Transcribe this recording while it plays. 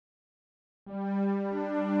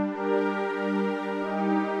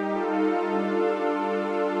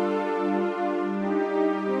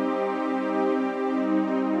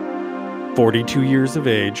years of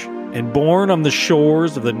age, and born on the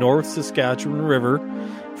shores of the North Saskatchewan River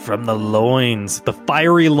from the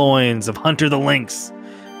fiery loins of Hunter the Lynx.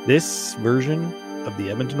 This version of the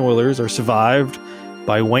Edmonton Oilers are survived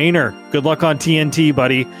by Wayner, good luck on TNT,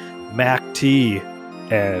 buddy, Mac T,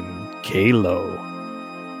 and Kalo.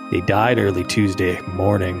 They died early Tuesday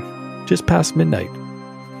morning, just past midnight,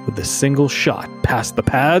 with a single shot past the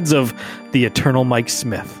pads of the eternal Mike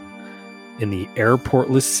Smith in the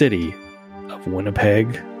airportless city of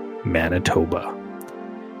Winnipeg, Manitoba.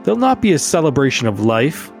 There'll not be a celebration of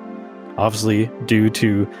life, obviously due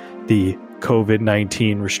to the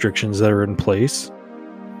COVID-19 restrictions that are in place.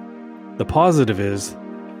 The positive is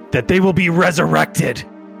that they will be resurrected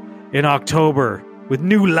in October with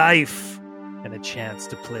new life and a chance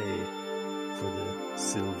to play for the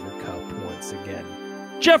Silver Cup once again.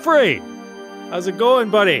 Jeffrey, how's it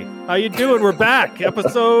going, buddy? How you doing? We're back,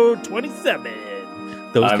 episode 27.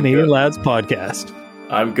 Those Canadian Lads podcast.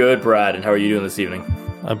 I'm good, Brad, and how are you doing this evening?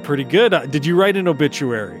 I'm pretty good. Did you write an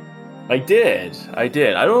obituary? I did. I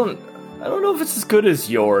don't know if it's as good as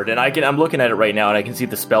yours, and I'm looking at it right now, and I can see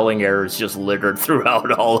the spelling errors just littered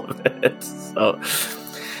throughout all of it.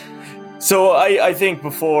 So I think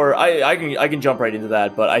before I can jump right into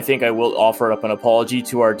that, but I think I will offer up an apology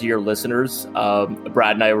to our dear listeners.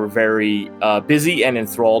 Brad and I were very busy and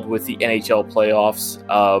enthralled with the NHL playoffs.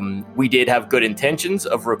 We did have good intentions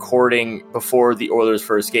of recording before the Oilers'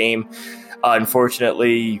 first game.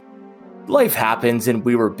 Unfortunately, life happens and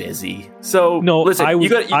we were busy. So no, listen, I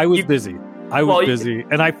was busy. I was busy. Busy,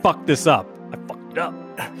 and I fucked this up. I fucked it up.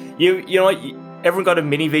 You know what? Everyone got a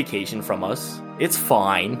mini vacation from us. It's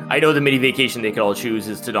fine. I know the mini vacation they could all choose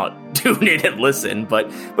is to not tune in and listen, but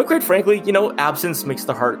quite frankly, absence makes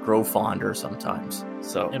the heart grow fonder sometimes.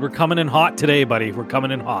 So, and we're coming in hot today, buddy. We're coming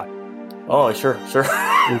in hot. Oh, sure.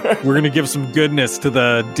 We're going to give some goodness to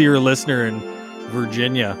the dear listener in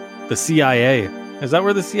Virginia, the CIA. Is that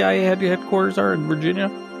where the CIA headquarters are in Virginia?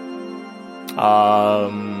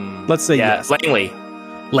 Let's say yes. Langley,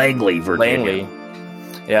 Virginia.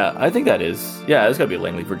 Yeah, I think that is. Yeah, it's got to be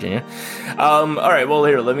Langley, Virginia. All right, well,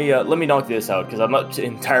 here, let me knock this out because I'm not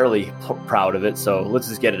entirely proud of it. So let's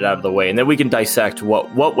just get it out of the way, and then we can dissect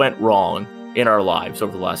what went wrong in our lives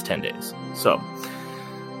over the last 10 days. So,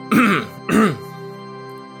 and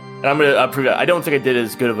I'm gonna. I don't think I did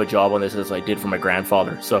as good of a job on this as I did for my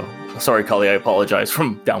grandfather. So sorry, Cully. I apologize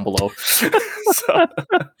from down below.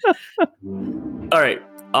 All right.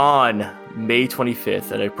 On May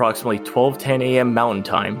 25th at approximately 12:10 a.m. Mountain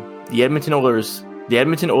Time, the Edmonton Oilers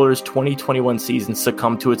 2021 season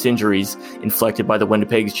succumbed to its injuries inflicted by the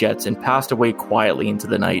Winnipeg Jets and passed away quietly into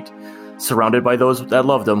the night, surrounded by those that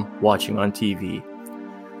loved them watching on TV.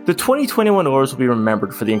 The 2021 Oilers will be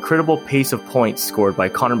remembered for the incredible pace of points scored by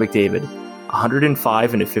Connor McDavid,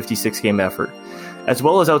 105 in a 56-game effort, as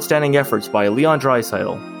well as outstanding efforts by Leon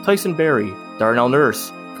Draisaitl, Tyson Barrie, Darnell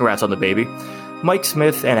Nurse, congrats on the baby, Mike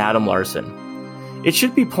Smith, and Adam Larson. It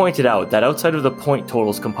should be pointed out that outside of the point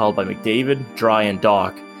totals compiled by McDavid, Dry, and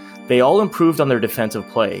Doc, they all improved on their defensive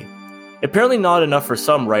play. Apparently not enough for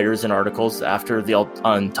some writers and articles after the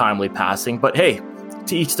untimely passing, but hey,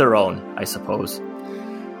 to each their own, I suppose.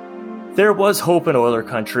 There was hope in Oiler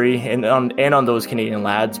country and on those Canadian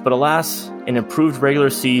lads, but alas, an improved regular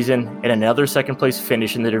season and another second-place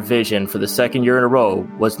finish in the division for the second year in a row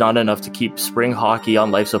was not enough to keep spring hockey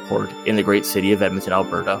on life support in the great city of Edmonton,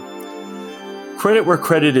 Alberta. Credit where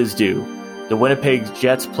credit is due. The Winnipeg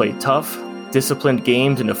Jets played tough, disciplined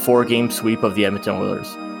games in a 4-game sweep of the Edmonton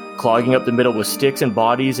Oilers, clogging up the middle with sticks and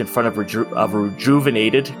bodies in front of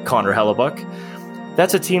rejuvenated Connor Hellebuck.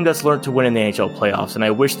 That's a team that's learned to win in the NHL playoffs, and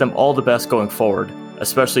I wish them all the best going forward,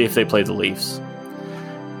 especially if they play the Leafs.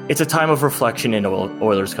 It's a time of reflection in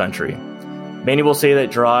Oilers country. Many will say that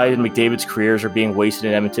Dry and McDavid's careers are being wasted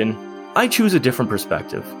in Edmonton. I choose a different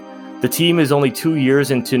perspective. The team is only 2 years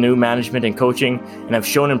into new management and coaching, and have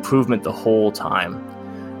shown improvement the whole time.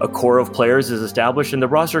 A core of players is established, and the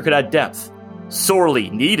roster could add depth, sorely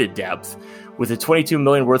needed depth, with a $22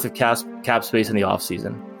 million worth of cap space in the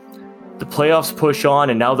offseason. The playoffs push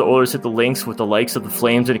on, and now the Oilers hit the Lynx with the likes of the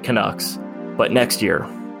Flames and Canucks. But next year,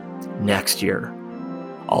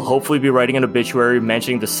 I'll hopefully be writing an obituary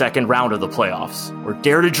mentioning the second round of the playoffs, or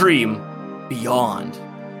dare to dream beyond.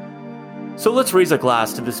 So let's raise a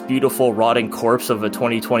glass to this beautiful rotting corpse of a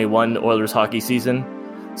 2021 Oilers hockey season,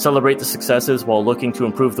 celebrate the successes while looking to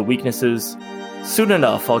improve the weaknesses. Soon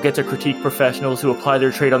enough, I'll get to critique professionals who apply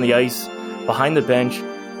their trade on the ice, behind the bench,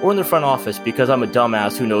 or in the front office because I'm a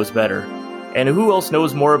dumbass who knows better. And who else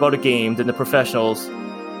knows more about a game than the professionals?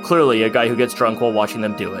 Clearly, a guy who gets drunk while watching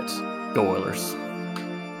them do it. Go Oilers.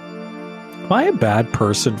 Am I a bad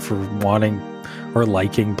person for wanting or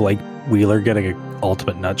liking Blake Wheeler getting an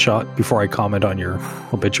ultimate nut shot before I comment on your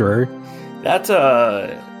obituary? That's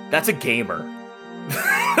a gamer.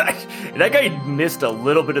 That guy missed a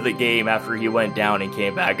little bit of the game after he went down and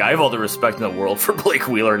came back. I have all the respect in the world for Blake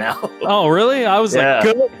Wheeler now. Oh, really? I was like,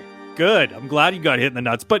 good. I'm glad you got hit in the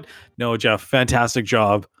nuts. But no, Jeff, fantastic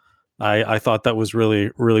job. I thought that was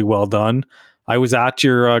really, really well done. I was at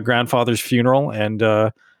your grandfather's funeral, and yeah,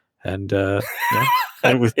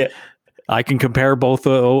 it was. Yeah. I can compare both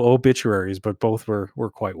obituaries, but both were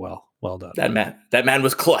quite well done. That man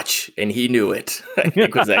was clutch, and he knew it. I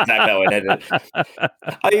think was exactly how it ended.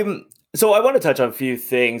 So I want to touch on a few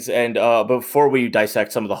things, and before we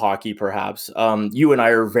dissect some of the hockey, perhaps, you and I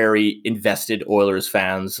are very invested Oilers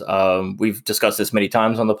fans. We've discussed this many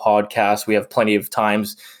times on the podcast. We have plenty of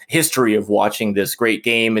history of watching this great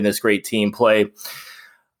game and this great team play.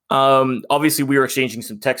 Obviously, we were exchanging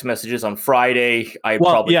some text messages on Friday.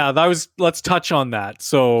 Let's touch on that.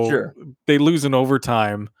 So sure. They lose in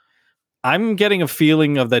overtime. I'm getting a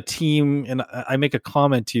feeling of the team, and I make a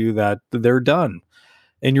comment to you that they're done.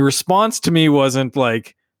 And your response to me wasn't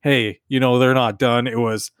like, hey, they're not done. It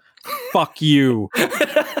was, fuck you.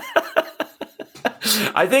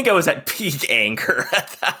 I think I was at peak anger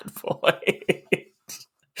at that point.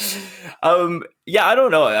 I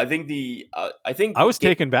don't know. I think I was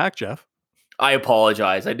taken back, Jeff. I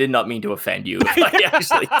apologize. I did not mean to offend you. I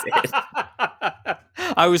actually did.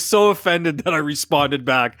 I was so offended that I responded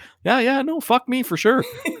back. Yeah, no, fuck me for sure.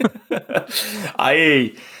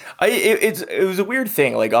 It was a weird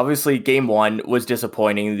thing. Like, obviously, game one was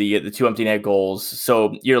disappointing. The two empty net goals.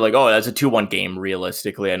 So you're like, oh, that's a 2-1 game.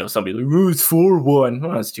 Realistically, I know somebody like, oh, it's 4-1.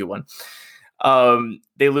 Oh, it's 2-1.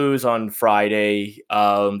 They lose on Friday.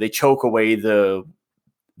 They choke away the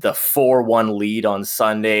 4-1 lead on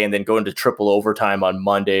Sunday, and then go into triple overtime on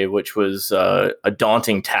Monday, which was a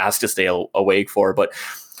daunting task to stay awake for. But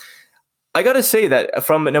I got to say that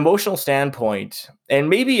from an emotional standpoint, and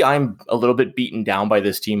maybe I'm a little bit beaten down by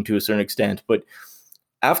this team to a certain extent, but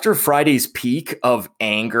after Friday's peak of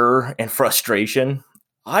anger and frustration,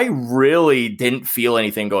 I really didn't feel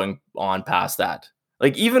anything going on past that.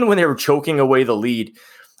 Like, even when they were choking away the lead,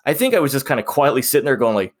 I think I was just kind of quietly sitting there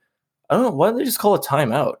going like, oh, why don't they just call a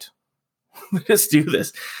timeout? Just do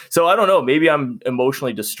this. So I don't know. Maybe I'm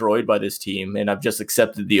emotionally destroyed by this team, and I've just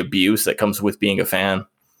accepted the abuse that comes with being a fan.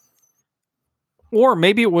 Or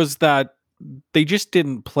maybe it was that they just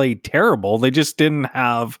didn't play terrible. They just didn't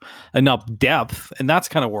have enough depth. And that's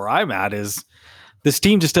kind of where I'm at, is this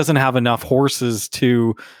team just doesn't have enough horses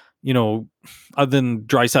to, other than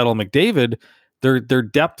Draisaitl and McDavid, their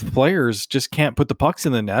depth players just can't put the pucks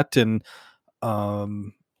in the net. And I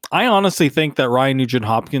honestly think that Ryan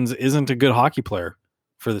Nugent-Hopkins isn't a good hockey player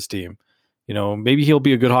for this team. Maybe he'll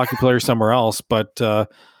be a good hockey player somewhere else, but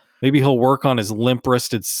maybe he'll work on his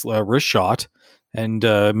limp-wristed wrist shot and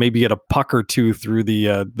maybe get a puck or two through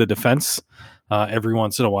the defense every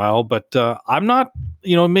once in a while. But I'm not,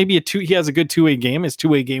 maybe he has a good two-way game. His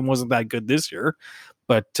two-way game wasn't that good this year.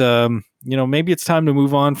 But, maybe it's time to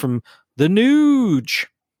move on from the Nuge.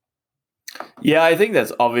 Yeah, I think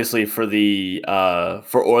that's obviously for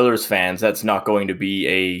Oilers fans, that's not going to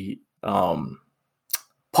be a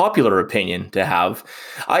popular opinion to have.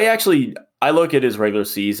 I look at his regular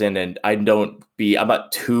season, and I'm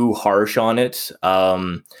not too harsh on it.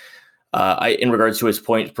 In regards to his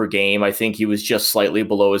points per game, I think he was just slightly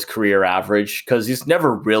below his career average, because he's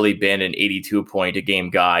never really been an 82 point a game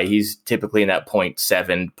guy. He's typically in that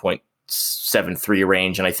 0.73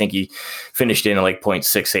 range, and I think he finished in like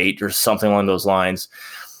 0.68 or something along those lines.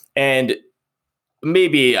 And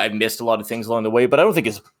maybe I missed a lot of things along the way, but I don't think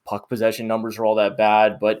his puck possession numbers are all that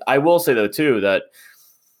bad. But I will say, though, too, that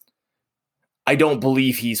I don't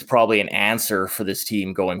believe he's probably an answer for this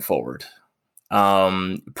team going forward.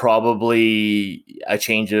 Probably a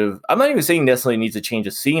change of, I'm not even saying necessarily needs a change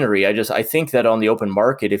of scenery. I think that on the open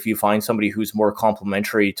market, if you find somebody who's more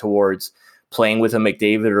complimentary towards playing with a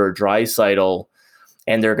McDavid or a Draisaitl,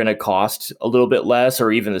 and they're going to cost a little bit less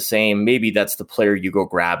or even the same, maybe that's the player you go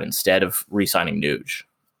grab instead of re-signing Nuge.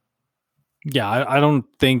 Yeah, I don't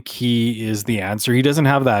think he is the answer. He doesn't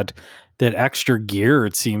have that extra gear,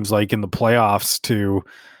 it seems like, in the playoffs to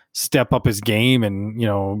step up his game and,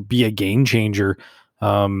 be a game changer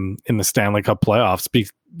in the Stanley Cup playoffs.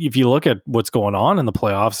 If you look at what's going on in the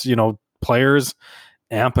playoffs, players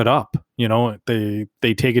amp it up, they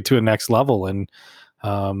take it to a next level. And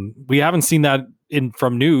we haven't seen that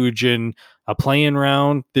from Nuge in a play-in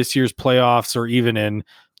round, this year's playoffs, or even in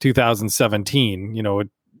 2017.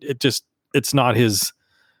 It's not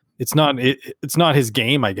his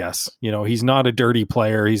game, I guess. He's not a dirty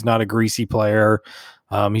player. He's not a greasy player.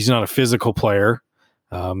 He's not a physical player.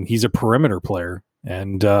 He's a perimeter player.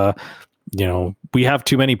 And, we have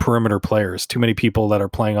too many perimeter players, too many people that are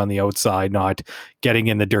playing on the outside, not getting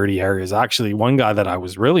in the dirty areas. Actually, one guy that I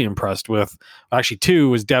was really impressed with, actually two,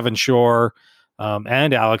 was Devin Shore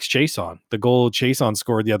and Alex Chason. The goal Chason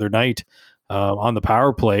scored the other night on the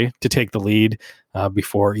power play to take the lead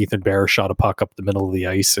before Ethan Bear shot a puck up the middle of the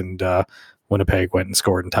ice, and Winnipeg went and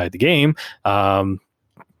scored and tied the game.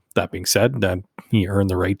 That being said, then he earned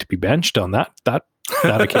the right to be benched on that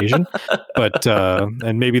occasion. But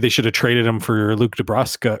and maybe they should have traded him for Luke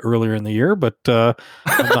DeBrusk earlier in the year. But I'm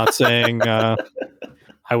not saying I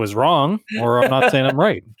was wrong, or I'm not saying I'm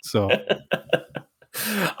right. So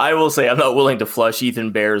I will say I'm not willing to flush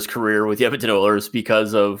Ethan Bear's career with the Edmonton Oilers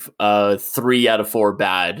because of 3 out of 4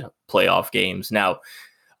 bad playoff games. Now,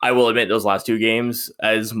 I will admit those last 2 games,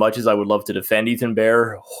 as much as I would love to defend Ethan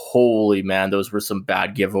Bear, holy man, those were some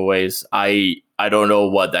bad giveaways. I don't know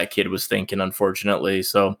what that kid was thinking, unfortunately.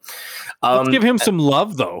 So let's give him some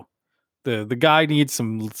love, though. The guy needs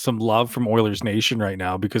some love from Oilers Nation right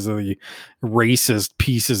now because of the racist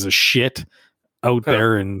pieces of shit out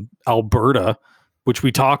there in Alberta, which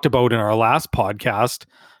we talked about in our last podcast.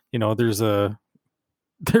 There's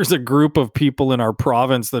a group of people in our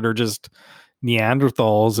province that are just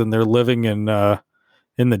Neanderthals, and they're living in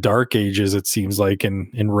the dark ages, it seems like,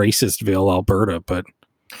 in Racistville, Alberta. But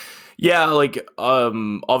yeah,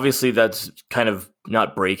 obviously that's kind of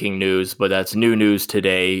not breaking news, but that's new news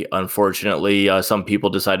today. Unfortunately, some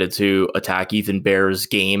people decided to attack Ethan Bear's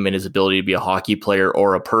game and his ability to be a hockey player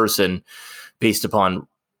or a person based upon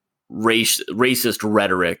racist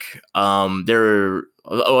rhetoric. I don't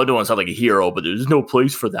want to sound like a hero, but there's no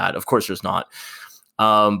place for that. Of course there's not.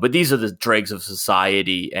 But these are the dregs of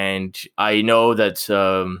society. And I know that,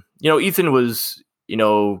 Ethan was,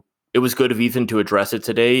 it was good of Ethan to address it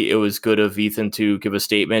today. It was good of Ethan to give a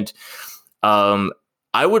statement.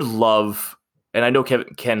 I would love, and I know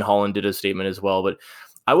Ken Holland did a statement as well, but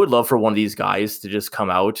I would love for one of these guys to just come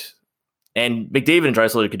out, and McDavid and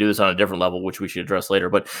Draisaitl could do this on a different level, which we should address later.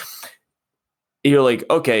 But you're like,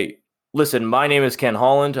 okay, listen, my name is Ken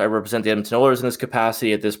Holland. I represent the Edmonton Oilers in this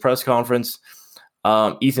capacity at this press conference.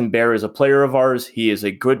 Ethan Bear is a player of ours. He is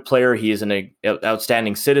a good player. He is an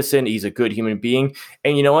outstanding citizen. He's a good human being.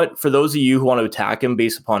 And you know what? For those of you who want to attack him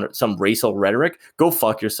based upon some racial rhetoric, go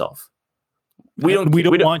fuck yourself. We don't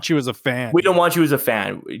want you as a fan. We don't want you as a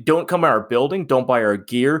fan. Don't come to our building. Don't buy our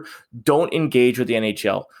gear. Don't engage with the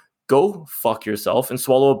NHL. Go fuck yourself and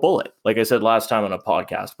swallow a bullet, like I said last time on a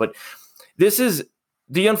podcast. But this is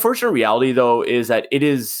the unfortunate reality, though, is that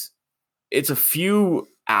it's a few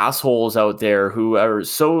assholes out there who are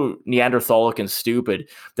so Neanderthalic and stupid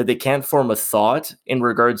that they can't form a thought in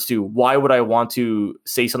regards to why would I want to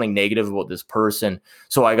say something negative about this person,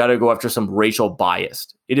 so I got to go after some racial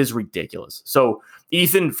bias. It is ridiculous. So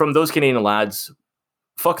Ethan, from those Canadian lads,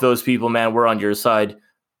 fuck those people, man. We're on your side.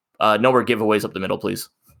 No more giveaways up the middle, please.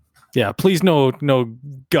 Yeah, please no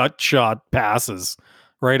gut shot passes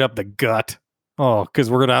right up the gut. Oh, because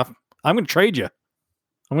I'm gonna trade you.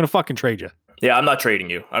 I'm gonna fucking trade you. Yeah, I'm not trading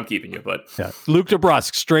you. I'm keeping you, but yeah, Luke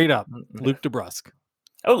DeBrusk, straight up. Luke DeBrusk.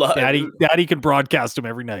 Oh, Daddy can broadcast him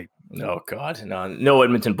every night. Oh God, no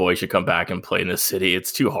Edmonton boy should come back and play in this city.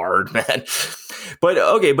 It's too hard, man. But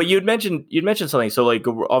okay, but you'd mentioned something. So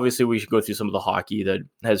obviously we should go through some of the hockey that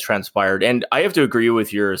has transpired, and I have to agree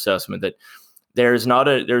with your assessment that there's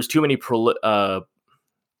too many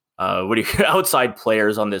outside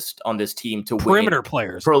players on this team to perimeter win.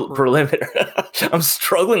 Players. Perimeter. I'm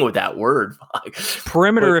struggling with that word.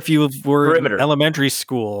 Perimeter. If you were in elementary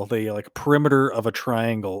school, they like perimeter of a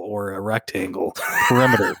triangle or a rectangle.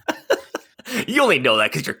 Perimeter. You only know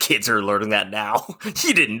that because your kids are learning that now.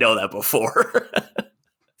 You didn't know that before.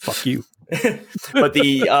 Fuck you. But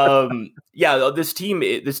this team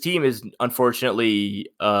is unfortunately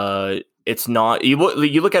it's not. You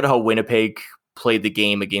look at how Winnipeg played the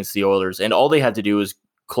game against the Oilers, and all they had to do was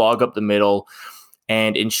clog up the middle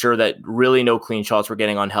and ensure that really no clean shots were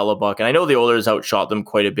getting on Hellebuck. And I know the Oilers outshot them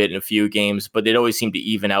quite a bit in a few games, but they'd always seem to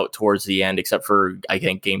even out towards the end, except for I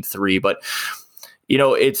think Game 3. But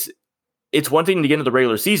it's one thing to get into the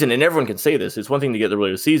regular season, and everyone can say this. It's one thing to get the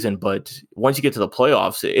regular season, but once you get to the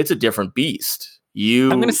playoffs, it's a different beast. I'm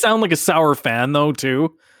going to sound like a sour fan, though,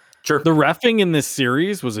 too. Sure. The reffing in this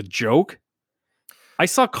series was a joke. I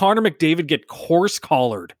saw Connor McDavid get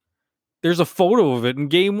horse-collared. There's a photo of it in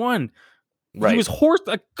Game 1. Right. He was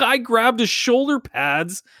a guy grabbed his shoulder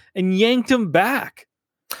pads and yanked him back.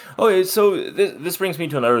 Okay, so this brings me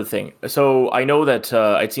to another thing. So I know that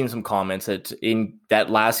I'd seen some comments that in that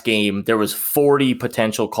last game there was 40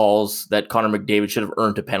 potential calls that Connor McDavid should have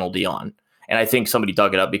earned a penalty on, and I think somebody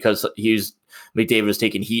dug it up because McDavid was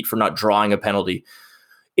taking heat for not drawing a penalty.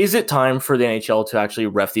 Is it time for the NHL to actually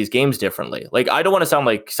ref these games differently? Like, I don't want to sound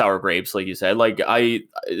like sour grapes, like you said. Like, the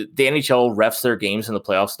NHL refs their games in the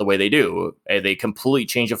playoffs the way they do. They completely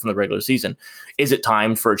change it from the regular season. Is it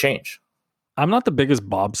time for a change? I'm not the biggest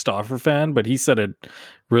Bob Stauffer fan, but he said it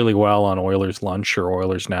really well on Oilers Lunch or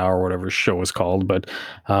Oilers Now or whatever show is called. But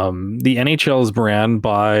the NHL is ran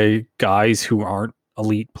by guys who aren't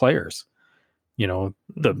elite players. You know,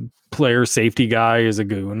 the player safety guy is a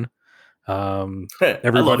goon.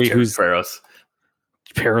 Everybody who's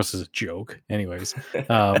Paris is a joke. Anyways,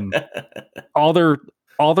 all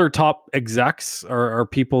their top execs are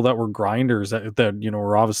people that were grinders that you know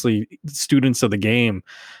were obviously students of the game,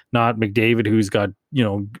 not McDavid, who's got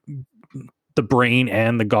the brain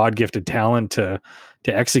and the God-gifted talent to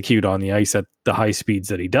execute on the ice at the high speeds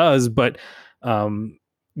that he does. But the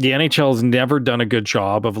NHL has never done a good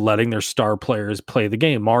job of letting their star players play the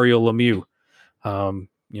game. Mario Lemieux,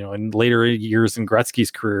 in later years in Gretzky's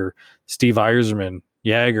career, Steve Yzerman,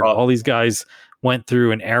 Jagger, all these guys went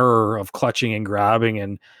through an era of clutching and grabbing,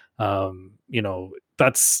 and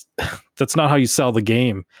that's not how you sell the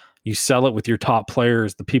game. You sell it with your top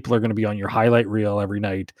players. The people are going to be on your highlight reel every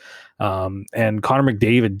night. And Connor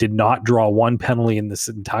McDavid did not draw one penalty in this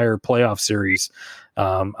entire playoff series,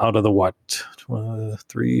 out of the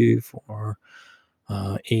 3, 4,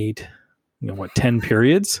 8. 10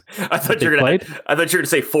 periods? I thought you were gonna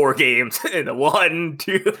say 4 games in a 1,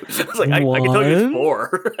 2. I was like, I can tell you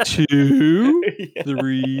 4. 2,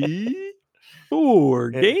 3, 4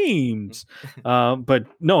 games. But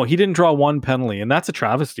no, he didn't draw one penalty, and that's a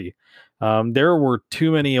travesty. There were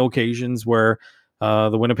too many occasions where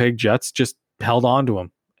the Winnipeg Jets just held on to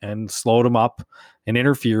him and slowed him up and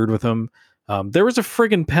interfered with him. There was a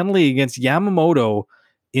friggin' penalty against Yamamoto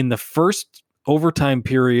in the first overtime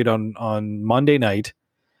period on Monday night,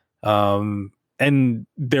 and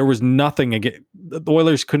there was nothing again. The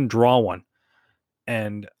Oilers couldn't draw one,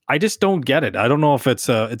 and I just don't get it. I don't know if it's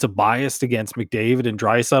a bias against McDavid and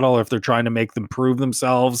Draisaitl, or if they're trying to make them prove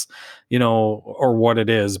themselves, or what it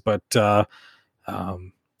is. But I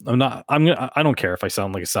don't care if I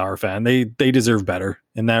sound like a sour fan. They deserve better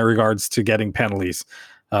in that regards to getting penalties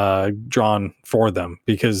drawn for them,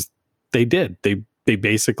 because they did. They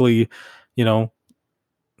basically,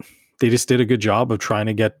 they just did a good job of trying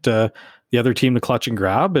to get the other team to clutch and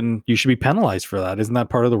grab, and you should be penalized for that. Isn't that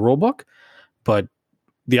part of the rule book? But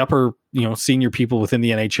the upper, senior people within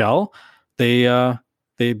the NHL,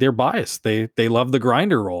 they're biased. They love the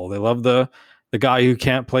grinder role. They love the guy who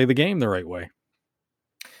can't play the game the right way.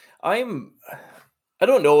 I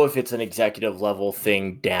don't know if it's an executive level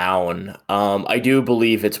thing down. I do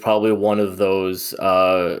believe it's probably one of those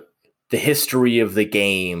the history of the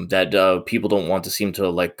game that people don't want to seem to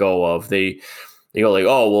let go of. They go like,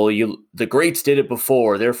 oh, well, the greats did it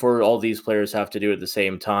before, therefore all these players have to do it at the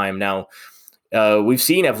same time. Now, we've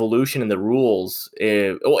seen evolution in the rules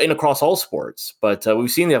in across all sports, but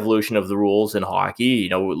we've seen the evolution of the rules in hockey.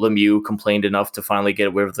 Lemieux complained enough to finally get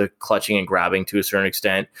away with the clutching and grabbing to a certain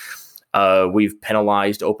extent. We've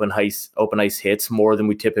penalized open ice hits more than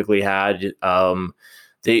we typically had.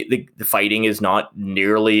 The fighting is not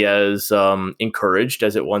nearly as encouraged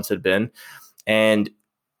as it once had been, and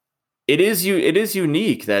it is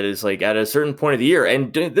unique. That is like at a certain point of the year,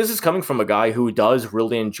 and this is coming from a guy who does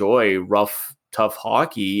really enjoy rough, tough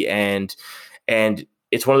hockey, and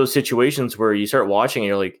it's one of those situations where you start watching and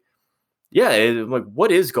you're like, yeah, like,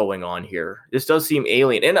 what is going on here? This does seem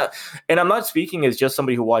alien, and I'm not speaking as just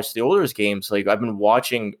somebody who watched the Oilers games. Like, I've been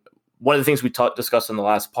watching. One of the things we discussed on the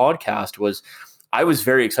last podcast was I was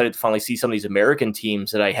very excited to finally see some of these American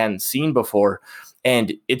teams that I hadn't seen before.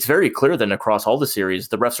 And it's very clear that across all the series,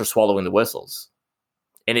 the refs are swallowing the whistles.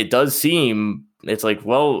 And it does seem, it's like,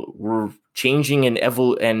 well, we're changing and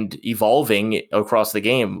evolving across the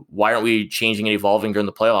game. Why aren't we changing and evolving during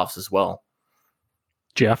the playoffs as well?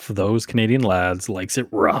 Jeff, those Canadian lads, likes it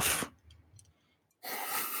rough.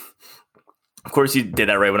 Of course, you did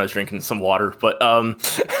that right when I was drinking some water, but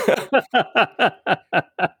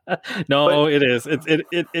no, it is. It.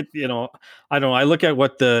 I don't know. I look at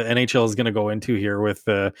what the NHL is going to go into here with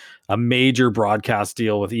a major broadcast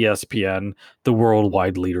deal with ESPN, the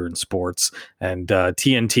worldwide leader in sports, and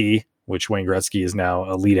TNT, which Wayne Gretzky is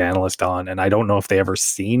now a lead analyst on. And I don't know if they ever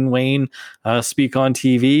seen Wayne speak on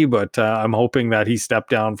TV, but I'm hoping that he stepped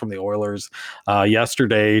down from the Oilers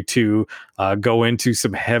yesterday to go into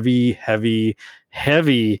some heavy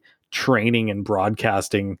training and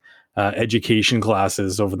broadcasting education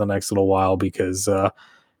classes over the next little while, because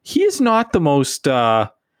he is not the most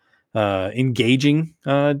engaging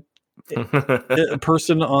person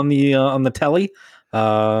on the telly.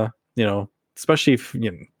 Especially if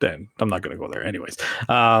then I'm not going to go there anyways.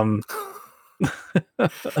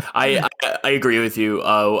 I agree with you.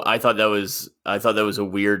 I thought that was a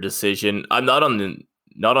weird decision. I'm not on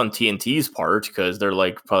TNT's part, because they're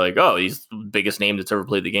probably like, oh, he's the biggest name that's ever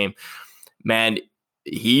played the game. Man,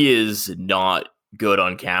 he is not good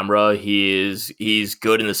on camera. He's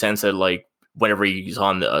good in the sense that whenever he's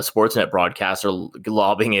on the Sportsnet broadcast, they're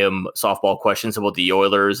lobbing him softball questions about the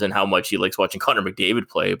Oilers and how much he likes watching Connor McDavid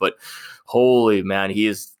play. But holy man,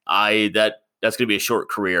 that's going to be a short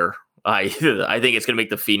career. I think it's going to make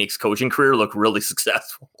the Phoenix coaching career look really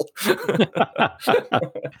successful.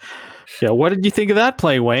 Yeah, what did you think of that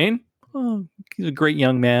play, Wayne? Oh, he's a great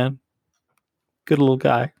young man. Good little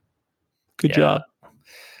guy. Good job.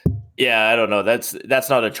 Yeah, I don't know. That's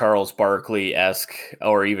not a Charles Barkley-esque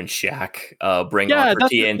or even Shaq bring on for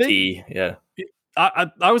TNT. Yeah.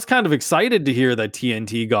 I was kind of excited to hear that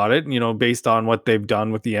TNT got it, based on what they've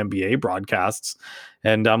done with the NBA broadcasts.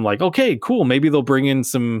 And I'm like, okay, cool. Maybe they'll bring in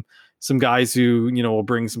some guys who, will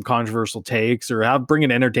bring some controversial takes or bring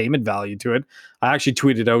an entertainment value to it. I actually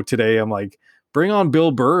tweeted out today, I'm like, bring on Bill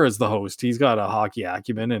Burr as the host. He's got a hockey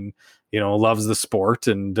acumen and, loves the sport,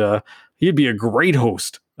 and he'd be a great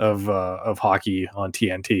host of hockey on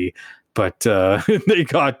TNT. But they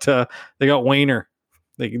got Wayner.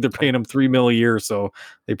 They're paying him $3 million a year, so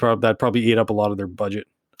that probably ate up a lot of their budget.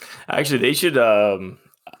 Actually, they should.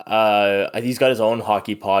 He's got his own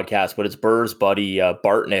hockey podcast, but it's Burr's buddy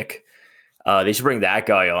Bartnick. They should bring that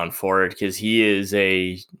guy on for it, because he's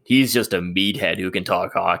just a meathead who can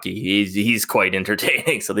talk hockey. He's quite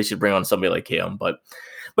entertaining, so they should bring on somebody like him. But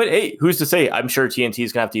hey, who's to say? I'm sure TNT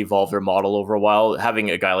is gonna have to evolve their model over a while.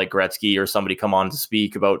 Having a guy like Gretzky or somebody come on to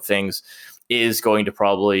speak about things is going to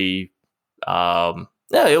probably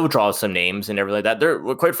it will draw some names and everything like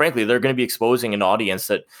that. Quite frankly, they're going to be exposing an audience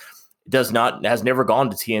that has never gone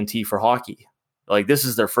to TNT for hockey. This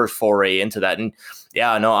is their first foray into that. And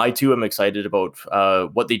yeah, no, I too am excited about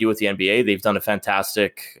what they do with the NBA. They've done a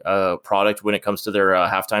fantastic product when it comes to their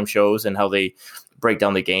halftime shows and how they break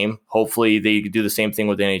down the game. Hopefully they do the same thing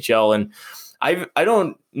with the NHL. And I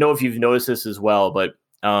don't know if you've noticed this as well, but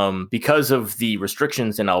because of the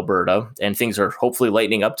restrictions in Alberta, and things are hopefully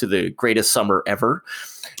lightening up to the greatest summer ever.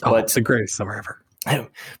 It's the greatest summer ever.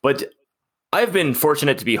 But I've been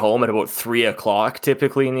fortunate to be home at about 3:00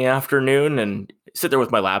 typically in the afternoon, and sit there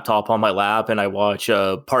with my laptop on my lap, and I watch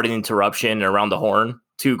Party Interruption and Around the Horn,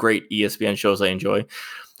 two great ESPN shows I enjoy.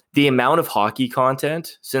 The amount of hockey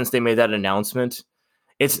content since they made that announcement,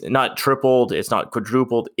 it's not tripled, it's not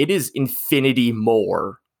quadrupled, it is infinity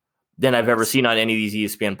more than I've ever seen on any of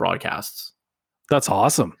these ESPN broadcasts. That's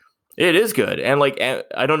awesome. It is good. And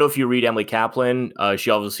I don't know if you read Emily Kaplan. She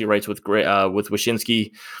obviously writes with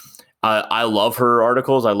Wyshynski. I love her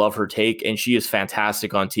articles. I love her take, and she is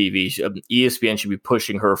fantastic on TV. ESPN should be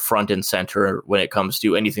pushing her front and center when it comes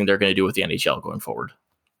to anything they're going to do with the NHL going forward.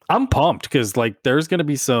 I'm pumped because there's going to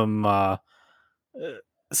be some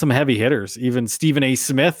heavy hitters. Even Stephen A.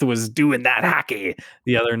 Smith was doing that hockey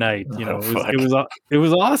the other night. It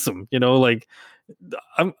was awesome.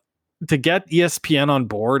 To get ESPN on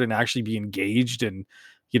board and actually be engaged, and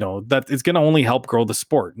that it's going to only help grow the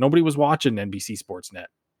sport. Nobody was watching NBC Sportsnet,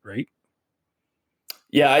 right?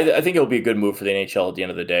 Yeah, I think it'll be a good move for the NHL at the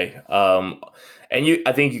end of the day.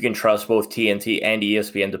 I think you can trust both TNT and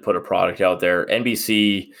ESPN to put a product out there.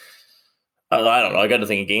 NBC, I don't know. I got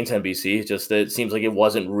nothing against NBC. Just that it seems like it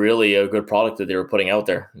wasn't really a good product that they were putting out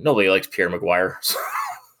there. Nobody likes Pierre Maguire.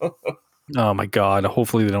 Oh my God!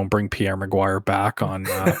 Hopefully they don't bring Pierre Maguire back on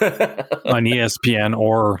ESPN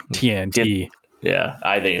or TNT. Yeah,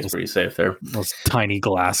 I think it's pretty safe there. Those tiny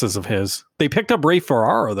glasses of his. They picked up Ray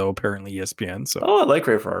Ferraro, though, apparently, ESPN. So. Oh, I like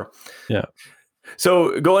Ray Ferraro. Yeah.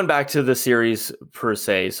 So going back to the series per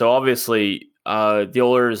se. So obviously the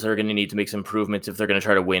Oilers are going to need to make some improvements if they're going to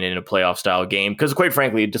try to win in a playoff style game. Because quite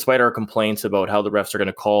frankly, despite our complaints about how the refs are going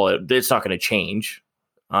to call it, it's not going to change.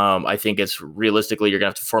 I think it's realistically, you're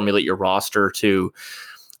going to have to formulate your roster to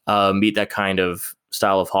meet that kind of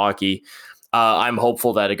style of hockey. I'm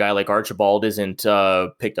hopeful that a guy like Archibald isn't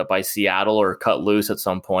picked up by Seattle or cut loose at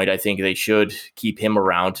some point. I think they should keep him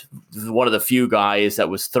around. One of the few guys that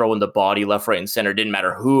was throwing the body left, right, and center. Didn't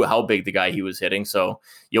matter how big the guy he was hitting. So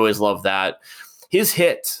you always love that. His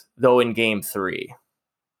hit, though, in Game 3.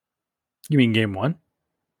 You mean Game 1?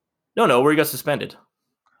 No, where he got suspended.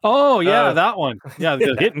 Oh yeah, that one. Yeah,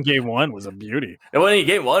 the hit in game one was a beauty. And when in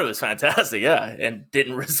game one, it was fantastic, yeah, and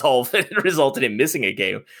didn't resolve. It resulted in missing a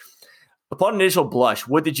game. Upon initial blush,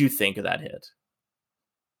 what did you think of that hit?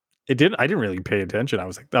 I didn't really pay attention. I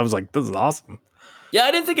was like, this is awesome. Yeah,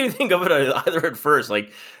 I didn't think anything of it either at first.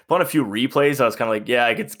 Like, upon a few replays, I was kind of like, yeah,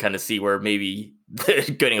 I could kind of see where maybe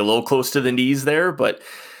getting a little close to the knees there. But,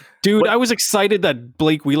 dude, I was excited that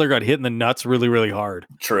Blake Wheeler got hit in the nuts really, really hard.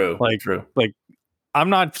 True. Like, I'm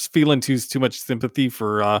not feeling too much sympathy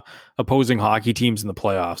for opposing hockey teams in the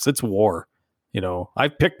playoffs. It's war.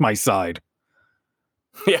 I've picked my side.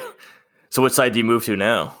 Yeah. So what side do you move to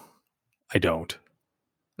now? I don't.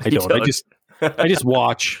 I just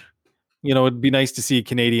watch. It'd be nice to see a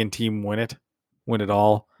Canadian team win it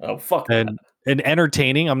all. Oh, fuck. And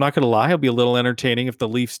entertaining. I'm not going to lie. It'll be a little entertaining if the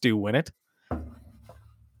Leafs do win it.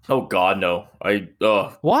 Oh, God, no.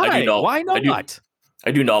 Why? Why not?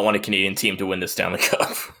 I do not want a Canadian team to win the Stanley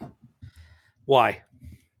Cup. Why?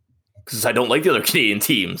 Because I don't like the other Canadian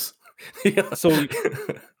teams.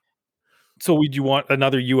 So would you want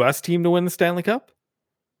another U.S. team to win the Stanley Cup?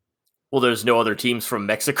 Well, there's no other teams from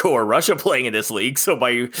Mexico or Russia playing in this league, so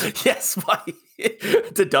by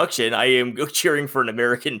deduction, I am cheering for an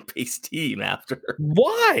American-based team after.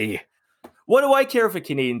 Why? What do I care if a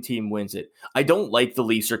Canadian team wins it? I don't like the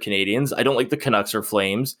Leafs or Canadians. I don't like the Canucks or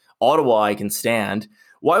Flames. Ottawa, I can stand.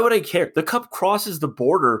 Why would I care? The Cup crosses the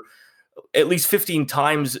border at least 15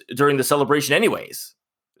 times during the celebration anyways.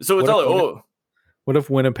 So it's What if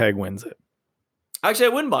Winnipeg wins it? Actually, I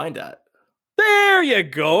wouldn't mind that. There you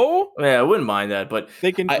go. Yeah, I wouldn't mind that, but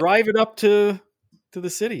they can drive it up to the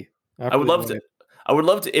city. I would love to. I would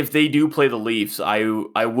love to. If they do play the Leafs, I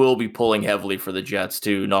will be pulling heavily for the Jets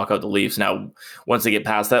to knock out the Leafs. Now, once they get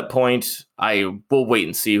past that point, I will wait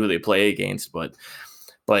and see who they play against. But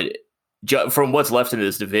from what's left in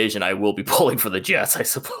this division, I will be pulling for the Jets, I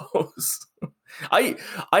suppose. I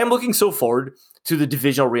am looking so forward to the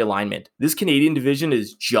divisional realignment. This Canadian division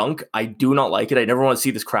is junk. I do not like it. I never want to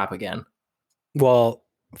see this crap again. Well,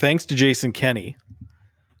 thanks to Jason Kenney,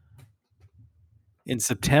 in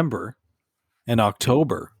September and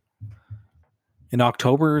October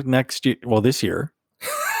next year, this year,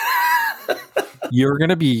 you're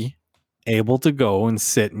going to be able to go and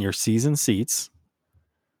sit in your season seats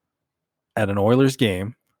at an Oilers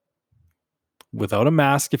game without a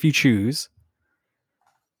mask if you choose,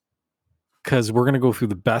 because we're going to go through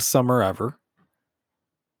the best summer ever,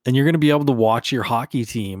 and you're going to be able to watch your hockey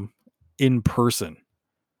team in person.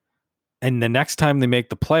 And the next time they make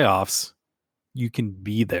the playoffs, you can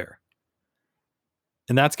be there.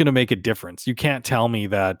 And that's going to make a difference. You can't tell me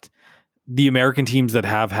that the American teams that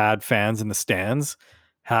have had fans in the stands,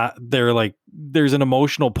 they're like, there's an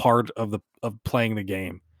emotional part of playing the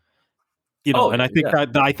game. And I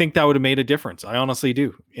think that would have made a difference. I honestly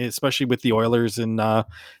do, especially with the Oilers in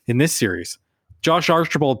this series. Josh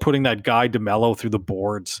Archibald putting that guy DeMello through the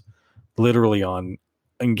boards literally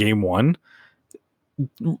in game one.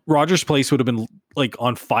 Rogers Place would have been like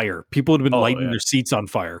on fire. People would have been lighting their seats on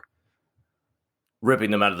fire, ripping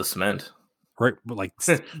them out of the cement. Right, like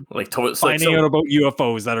finding out about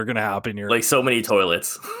UFOs that are going to happen here. Like so many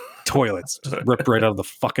toilets just ripped right out of the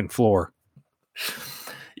fucking floor.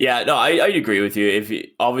 Yeah, no, I agree with you.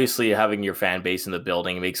 Obviously having your fan base in the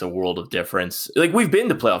building makes a world of difference. Like, we've been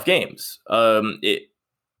to playoff games.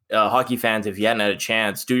 Hockey fans, if you hadn't had a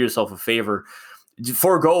chance, do yourself a favor.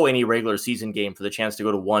 Forego any regular season game for the chance to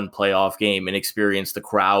go to one playoff game and experience the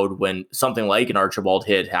crowd when something like an Archibald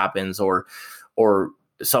hit happens or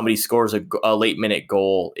somebody scores a late minute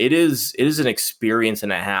goal. It is an experience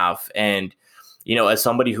and a half. And, as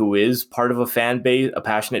somebody who is part of a fan base, a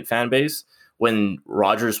passionate fan base, when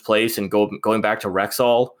Rogers Place and going back to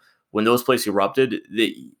Rexall, when those places erupted,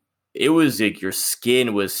 it was like your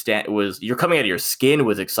skin was you're coming out of your skin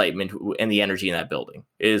with excitement and the energy in that building.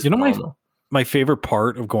 It is my favorite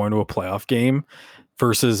part of going to a playoff game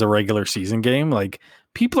versus a regular season game. Like,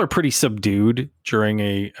 people are pretty subdued during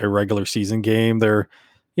a regular season game. They're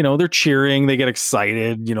cheering, they get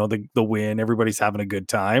excited, the win, everybody's having a good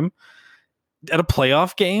time. At a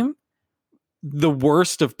playoff game, the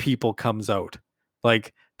worst of people comes out.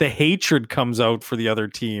 Like, the hatred comes out for the other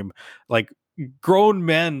team. Like, grown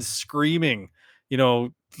men screaming,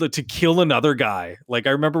 to kill another guy. Like,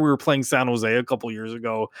 I remember we were playing San Jose a couple years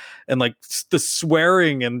ago, and like the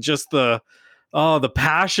swearing and just the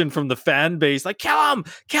passion from the fan base, like, kill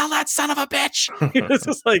that son of a bitch. It's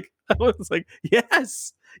just like, I was like,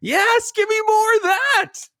 yes, give me more of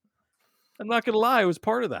that. I'm not gonna lie, I was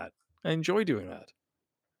part of that. I enjoy doing that.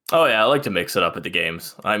 Oh yeah, I like to mix it up at the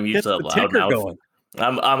games. I'm usually loud now.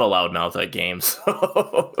 I'm a loudmouth at games.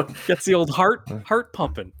 Gets the old heart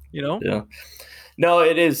pumping, you know? Yeah. No,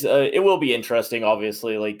 it is. It will be interesting.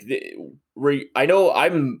 Obviously, I know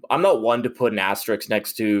I'm not one to put an asterisk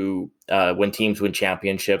next to when teams win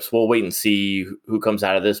championships. We'll wait and see who comes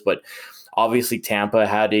out of this. But obviously, Tampa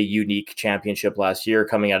had a unique championship last year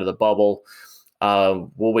coming out of the bubble.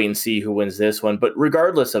 We'll wait and see who wins this one. But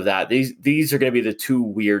regardless of that, these are going to be the two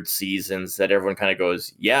weird seasons that everyone kind of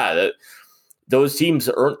goes, yeah, those teams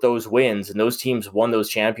earned those wins and those teams won those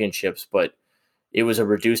championships, but it was a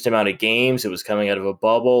reduced amount of games. It was coming out of a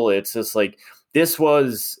bubble. It's just like this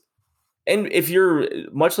was, and if you're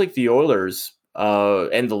much like the Oilers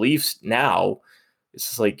and the Leafs now, it's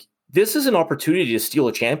just like this is an opportunity to steal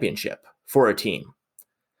a championship for a team.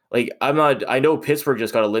 Like I know Pittsburgh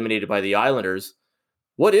just got eliminated by the Islanders.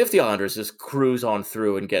 What if the Islanders just cruise on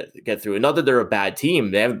through and get through? And not that they're a bad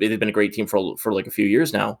team. They've been a great team for like a few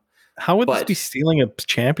years now. How would this be stealing a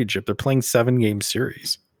championship? They're playing 7-game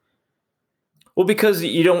series. Well, because if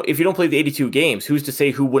you don't play the 82 games, who's to say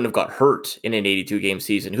who wouldn't have got hurt in an 82-game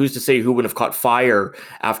season? Who's to say who wouldn't have caught fire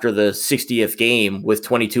after the 60th game with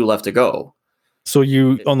 22 left to go? So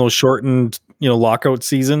you, on those shortened, lockout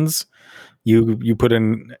seasons, you put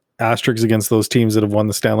in asterisks against those teams that have won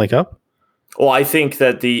the Stanley Cup? Well, I think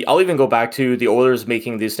that I'll even go back to the Oilers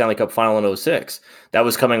making the Stanley Cup final in 2006. That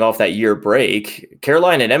was coming off that year break.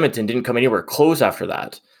 Carolina and Edmonton didn't come anywhere close after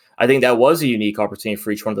that. I think that was a unique opportunity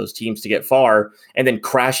for each one of those teams to get far and then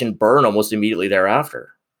crash and burn almost immediately thereafter.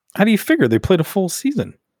 How do you figure they played a full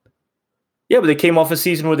season? Yeah, but they came off a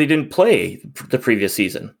season where they didn't play the previous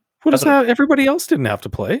season. What is that? Everybody else didn't have to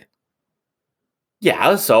play.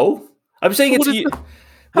 Yeah, so I'm saying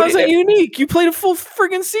how is that unique? You played a full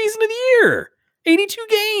friggin' season of the year. 82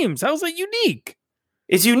 games. How is that unique?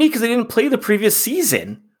 It's unique because they didn't play the previous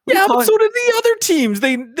season. Yeah, but so did the other teams.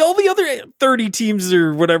 All the other 30 teams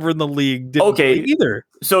or whatever in the league didn't play either.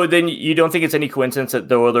 So then you don't think it's any coincidence that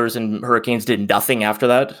the Oilers and Hurricanes did nothing after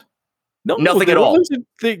that? No, nothing at all.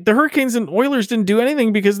 The Hurricanes and Oilers didn't do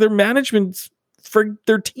anything because their management for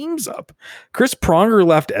their teams up. Chris Pronger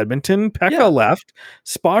left Edmonton. Pekka left.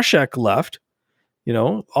 Spacek left.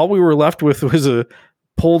 All we were left with was a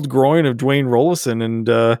pulled groin of Dwayne Rollison.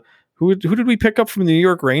 And who did we pick up from the New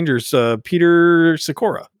York Rangers? Peter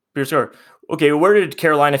Sikora. Peter Sikora. Okay, where did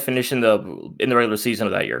Carolina finish in the regular season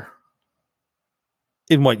of that year?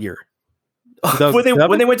 In what year? when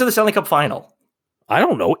they went to the Stanley Cup final. I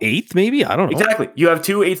don't know, 8th maybe? I don't know. Exactly. You have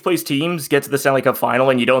 2 8th place teams get to the Stanley Cup final,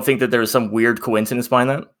 and you don't think that there's some weird coincidence behind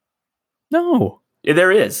that? No. Yeah,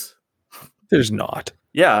 there is. There's not.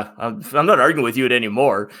 Yeah, I'm not arguing with you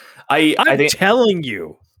anymore. I think, telling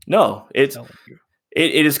you. No, it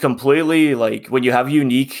is completely like when you have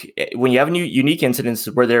unique incidents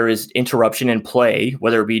where there is interruption in play,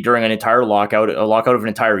 whether it be during a lockout of an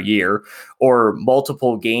entire year, or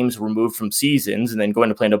multiple games removed from seasons and then going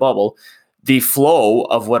to play in a bubble. The flow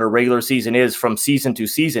of what a regular season is from season to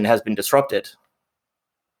season has been disrupted.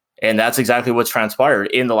 And that's exactly what's transpired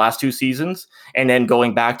in the last 2 seasons and then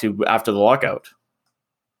going back to after the lockout.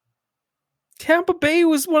 Tampa Bay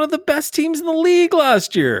was one of the best teams in the league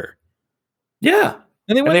last year. Yeah.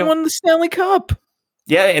 And they won the Stanley Cup.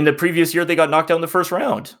 Yeah, in the previous year, they got knocked out in the first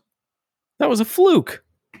round. That was a fluke.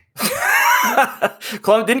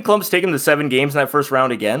 Didn't Columbus take them to 7 games in that first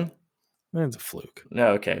round again? That's a fluke. No,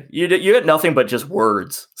 okay. You had nothing but just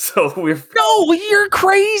words. So No, you're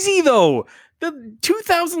crazy though. The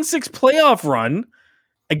 2006 playoff run,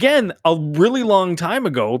 again, a really long time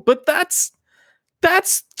ago, but that's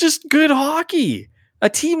just good hockey. A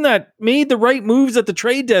team that made the right moves at the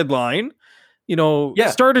trade deadline,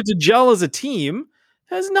 started to gel as a team,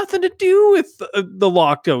 has nothing to do with the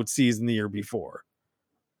lockout season the year before.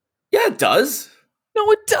 Yeah, it does. No,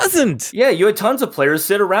 it doesn't. Yeah, you had tons of players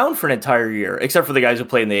sit around for an entire year, except for the guys who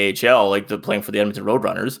play in the AHL, like playing for the Edmonton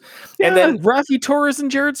Roadrunners. Yeah, and then Rafi Torres and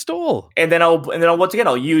Jared Stoll. And then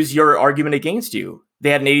I'll use your argument against you. They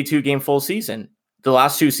had an 82-game full season. The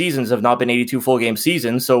last 2 seasons have not been 82 full game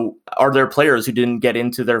seasons. So are there players who didn't get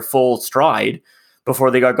into their full stride before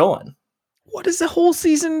they got going? What does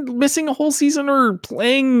missing a whole season or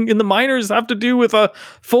playing in the minors have to do with a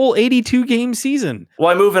full 82 game season? Well,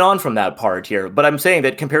 I'm moving on from that part here, but I'm saying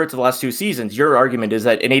that compared to the last 2 seasons, your argument is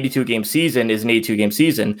that an 82 game season is an 82 game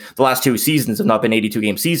season. The last 2 seasons have not been 82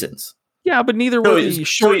 game seasons. Yeah, but neither were the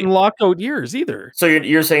short and lockout years either. So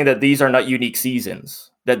you're saying that these are not unique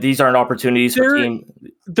seasons, that these aren't opportunities for team.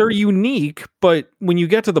 They're unique, but when you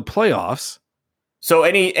get to the playoffs, so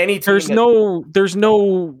any team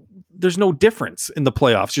there's no difference in the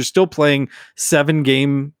playoffs. You're still playing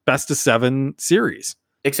 7-game best of 7 series.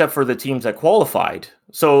 except for the teams that qualified.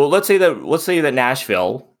 So let's say that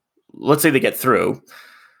Nashville, let's say they get through,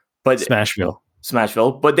 but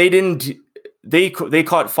Smashville, but they didn't. They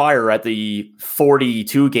caught fire at the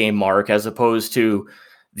 42 game mark as opposed to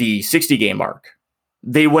the 60 game mark.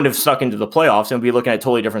 They wouldn't have snuck into the playoffs and be looking at a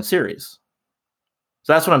totally different series.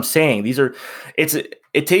 So that's what I'm saying.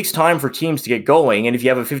 It takes time for teams to get going. And if you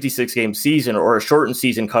have a 56 game season or a shortened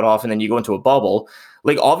season cut off and then you go into a bubble,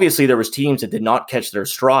 like obviously there was teams that did not catch their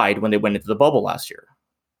stride when they went into the bubble last year.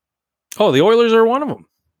 Oh, the Oilers are one of them.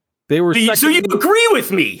 They were. So you agree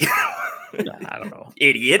with me? I don't know.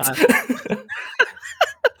 Idiot.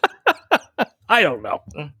 I don't know.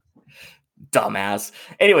 Dumbass.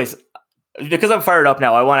 Anyways, because I'm fired up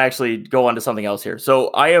now, I want to actually go on to something else here.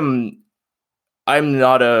 So I'm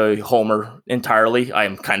not a homer entirely. I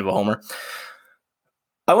am kind of a homer.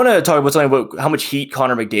 I want to talk about something about how much heat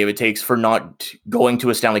Connor McDavid takes for not going to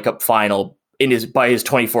a Stanley Cup final by his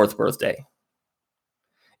 24th birthday.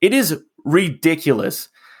 It is ridiculous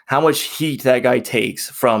how much heat that guy takes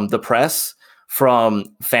from the press, from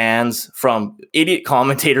fans, from idiot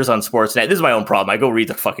commentators on Sportsnet. This is my own problem. I go read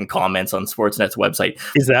the fucking comments on Sportsnet's website.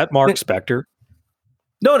 Is that Mark Spector?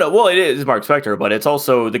 No. Well, it is Mark Spector, but it's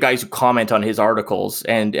also the guys who comment on his articles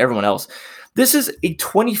and everyone else. This is a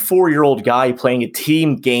 24-year-old guy playing a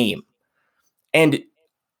team game. And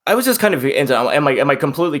I was just kind of, am I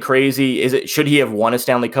completely crazy? Should he have won a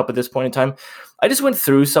Stanley Cup at this point in time? I just went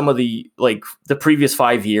through some of the previous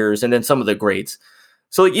 5 years and then some of the greats.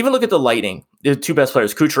 So even look at the Lightning, the two best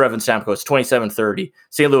players, Kucherov and Stamkos, 27-30.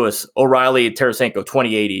 St. Louis, O'Reilly and Tarasenko,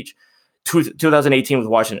 28 each. 2018 with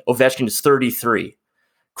Washington, Ovechkin is 33.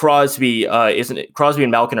 Crosby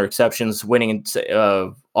and Malkin are exceptions, winning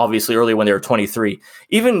obviously early when they were 23.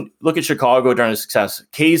 Even look at Chicago during the success.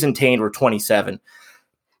 Kays and Taine were 27.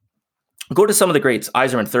 Go to some of the greats.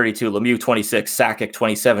 Yzerman, 32. Lemieux, 26. Sakic,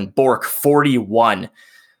 27. Bork, 41.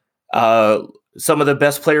 Some of the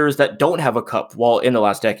best players that don't have a cup while in the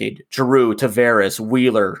last decade. Giroux, Tavares,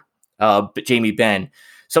 Wheeler, Jamie Benn.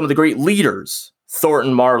 Some of the great leaders.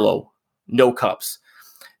 Thornton, Marlowe, no cups.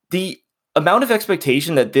 The amount of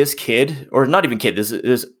expectation that this kid, or not even kid,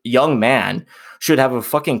 this young man should have a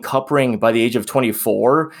fucking cup ring by the age of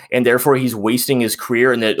 24, and therefore he's wasting his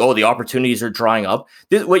career, and that the opportunities are drying up.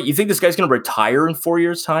 What, you think this guy's going to retire in 4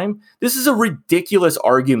 years' time? This is a ridiculous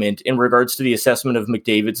argument in regards to the assessment of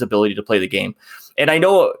McDavid's ability to play the game. And I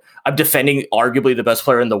know I'm defending arguably the best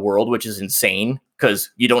player in the world, which is insane because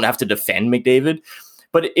you don't have to defend McDavid.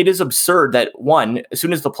 But it is absurd that, one, as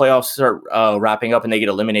soon as the playoffs start wrapping up and they get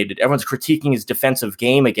eliminated, everyone's critiquing his defensive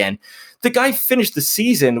game again. The guy finished the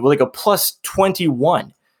season with like a plus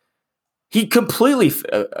 21. He completely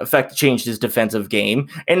changed his defensive game.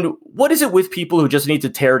 And what is it with people who just need to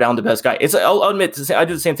tear down the best guy? I'll admit, I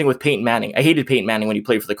did the same thing with Peyton Manning. I hated Peyton Manning when he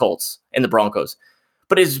played for the Colts and the Broncos.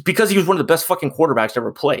 But it's because he was one of the best fucking quarterbacks to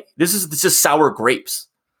ever play. This is sour grapes.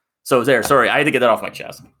 So sorry, I had to get that off my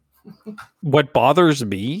chest. What bothers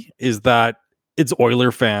me is that it's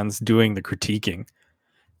Oiler fans doing the critiquing.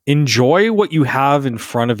 Enjoy what you have in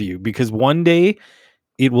front of you, because one day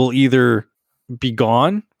it will either be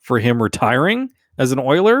gone for him retiring as an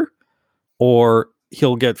Oiler, or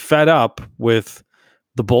he'll get fed up with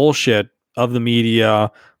the bullshit of the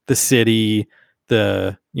media, the city,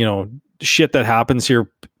 the shit that happens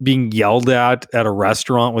here, being yelled at a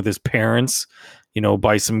restaurant with his parents,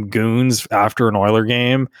 by some goons after an Oiler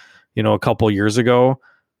game, a couple years ago.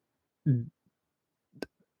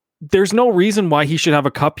 There's no reason why he should have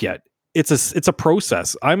a cup yet. It's a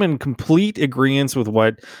process. I'm in complete agreement with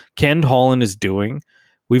what Ken Holland is doing.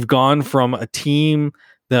 We've gone from a team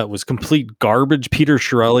that was complete garbage. Peter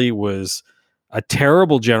Chiarelli was a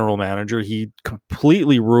terrible general manager. He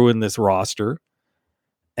completely ruined this roster.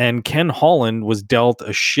 And Ken Holland was dealt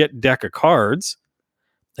a shit deck of cards.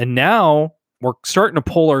 And now we're starting to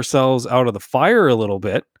pull ourselves out of the fire a little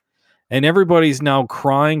bit. And everybody's now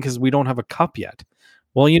crying because we don't have a cup yet.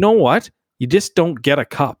 Well, you know what? You just don't get a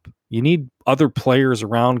cup. You need other players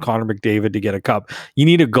around Connor McDavid to get a cup. You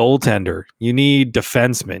need a goaltender. You need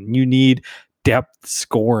defensemen. You need depth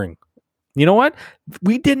scoring. You know what?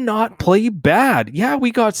 We did not play bad. Yeah,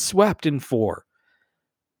 we got swept in 4.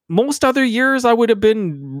 Most other years, I would have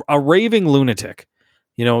been a raving lunatic,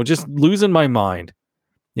 just losing my mind.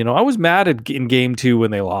 I was mad in game 2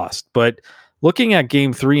 when they lost, but looking at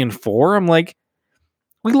game 3 and 4, I'm like,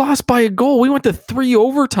 we lost by a goal. We went to 3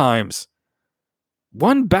 overtimes.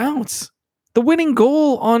 1 bounce. The winning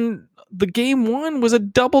goal on the game 1 was a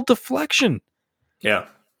double deflection. Yeah.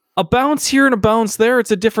 A bounce here and a bounce there.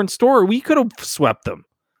 It's a different story. We could have swept them.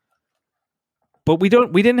 But we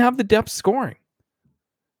didn't have the depth scoring.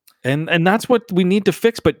 And that's what we need to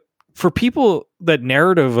fix. But for people, that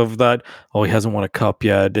narrative of that, oh, he hasn't won a cup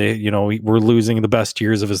yet. We're losing the best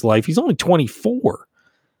years of his life. He's only 24.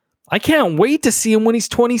 I can't wait to see him when he's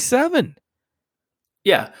 27.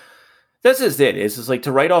 Yeah. That's just it. It's just like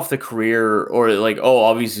to write off the career or like, oh,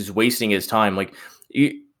 obviously he's wasting his time. Like,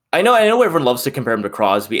 I know everyone loves to compare him to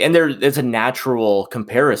Crosby, and it's a natural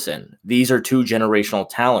comparison. These are two generational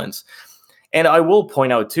talents. And I will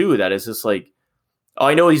point out too that it's just like,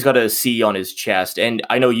 I know he's got a C on his chest, and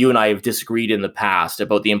I know you and I have disagreed in the past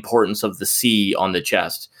about the importance of the C on the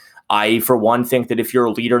chest. I, for one, think that if you're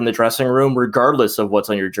a leader in the dressing room, regardless of what's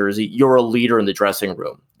on your jersey, you're a leader in the dressing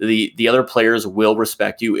room. The other players will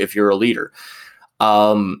respect you if you're a leader.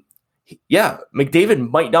 McDavid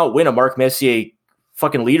might not win a Mark Messier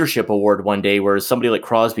fucking leadership award one day, whereas somebody like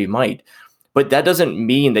Crosby might. But that doesn't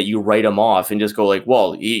mean that you write him off and just go like,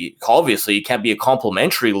 well, obviously he can't be a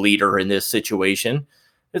complimentary leader in this situation.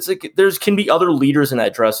 It's like can be other leaders in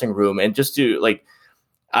that dressing room, and just to like,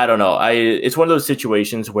 I don't know. It's one of those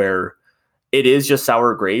situations where it is just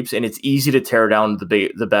sour grapes, and it's easy to tear down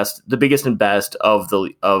the biggest and best of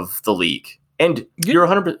the league. And you're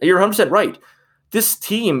 100% right. This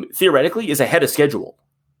team theoretically is ahead of schedule.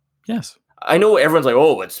 Yes. I know everyone's like,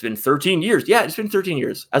 oh, it's been 13 years. Yeah, it's been 13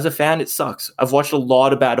 years. As a fan, it sucks. I've watched a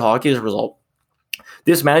lot of bad hockey as a result.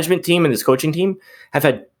 This management team and this coaching team have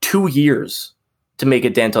had 2 years to make a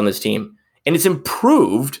dent on this team. And it's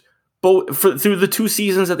improved through the 2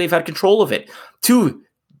 seasons that they've had control of it. 2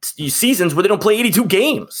 seasons where they don't play 82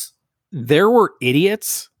 games. There were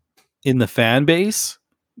idiots in the fan base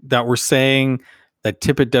that were saying that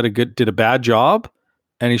Tippett did a bad job,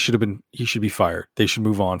 and he should be fired. They should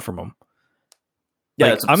move on from him. Yeah,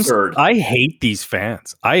 that's absurd. I hate these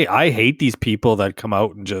fans. I hate these people that come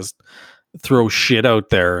out and just throw shit out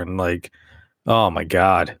there and like, oh my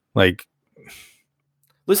God. Like,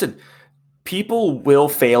 listen, people will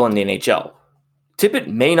fail in the NHL. Tippett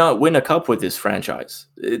may not win a cup with this franchise.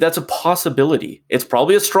 That's a possibility. It's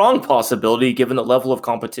probably a strong possibility given the level of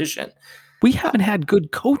competition. We haven't had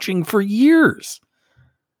good coaching for years.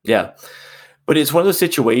 Yeah. But it's one of those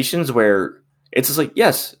situations where it's just like,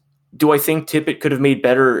 yes, do I think Tippett could have made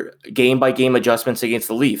better game-by-game adjustments against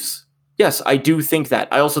the Leafs? Yes, I do think that.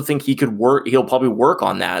 I also think he'll probably work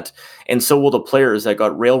on that, and so will the players that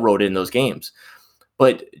got railroaded in those games.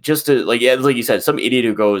 But just to, like you said, some idiot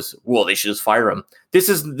who goes, well, they should just fire him. This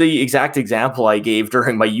is the exact example I gave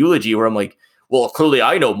during my eulogy where I'm like, well, clearly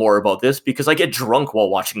I know more about this because I get drunk while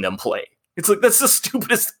watching them play. It's like, that's the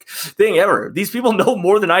stupidest thing ever. These people know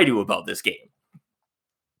more than I do about this game.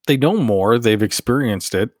 They know more. They've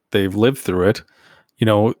experienced it. They've lived through it.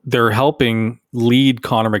 They're helping lead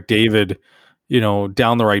Connor McDavid,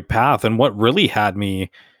 down the right path. And what really had me,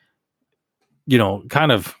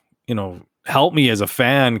 help me as a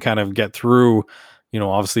fan kind of get through,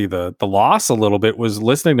 obviously the loss a little bit, was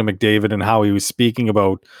listening to McDavid and how he was speaking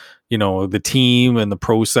about, the team and the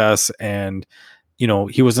process. And,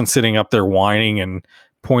 he wasn't sitting up there whining and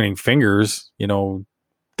pointing fingers.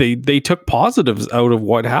 They took positives out of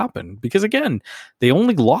what happened, because again, they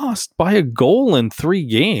only lost by a goal in 3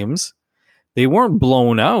 games. They weren't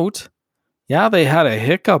blown out. Yeah, they had a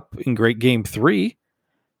hiccup in great game 3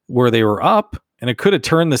 where they were up and it could have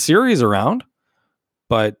turned the series around,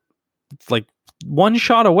 but it's like one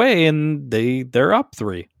shot away and they're up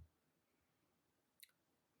 3.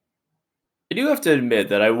 I do have to admit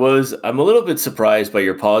that I'm a little bit surprised by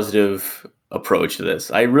your positive approach to this.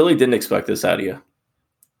 I really didn't expect this out of you.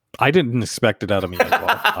 I didn't expect it out of me as well.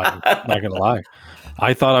 I'm not going to lie.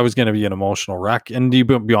 I thought I was going to be an emotional wreck. And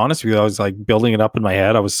to be honest with you, I was like building it up in my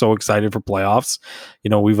head. I was so excited for playoffs.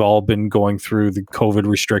 We've all been going through the COVID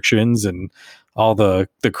restrictions and all the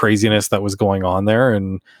craziness that was going on there.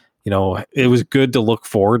 And, it was good to look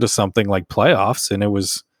forward to something like playoffs. And it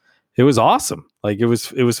was awesome. Like it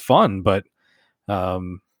was fun. But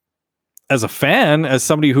as a fan, as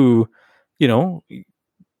somebody who,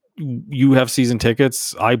 you have season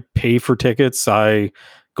tickets, I pay for tickets, I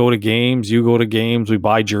go to games, you go to games, we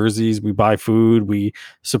buy jerseys, we buy food, we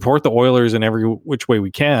support the Oilers in every which way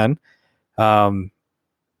we can. I'm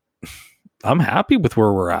happy with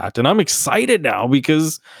where we're at, and I'm excited now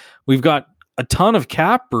because we've got a ton of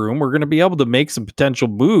cap room. We're going to be able to make some potential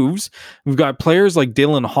moves. We've got players like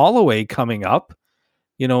Dylan Holloway coming up.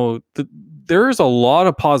 There's a lot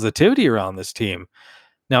of positivity around this team.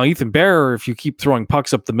 Now, Ethan Bear, if you keep throwing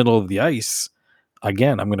pucks up the middle of the ice,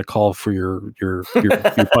 again, I'm going to call for your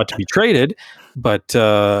butt to be traded. But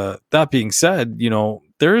that being said,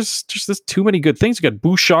 there's just too many good things. You got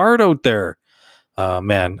Bouchard out there.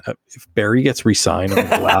 Man, if Barry gets re-signed, I'm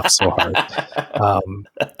gonna laugh so hard.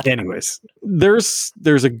 Anyways,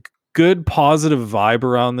 there's a good positive vibe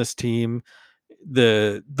around this team.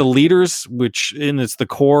 The leaders, it's the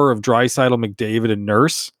core of Draisaitl, McDavid, and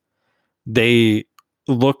Nurse, they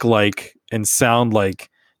look like and sound like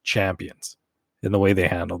champions in the way they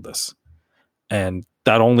handled this, and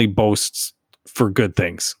that only boasts for good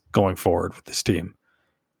things going forward with this team.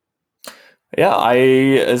 Yeah,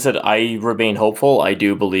 as I said, I remain hopeful. I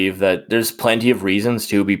do believe that there's plenty of reasons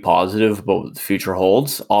to be positive about what the future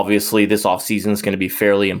holds. Obviously, this offseason is going to be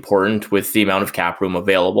fairly important with the amount of cap room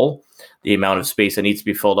available, the amount of space that needs to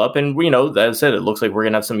be filled up. And, as I said, it looks like we're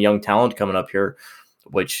going to have some young talent coming up here,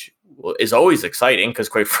 which is always exciting because,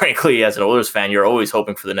 quite frankly, as an Oilers fan, you're always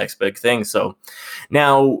hoping for the next big thing. So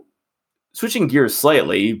now, switching gears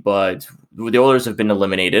slightly, but the Oilers have been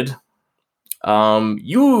eliminated.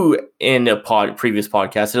 You in a previous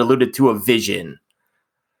podcast had alluded to a vision,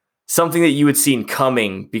 something that you had seen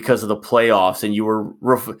coming because of the playoffs, and you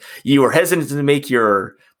were hesitant to make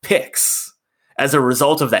your picks as a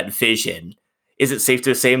result of that vision. Is it safe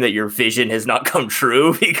to assume that your vision has not come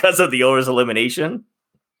true because of the Oilers' elimination?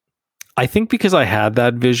 I think because I had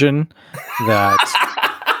that vision that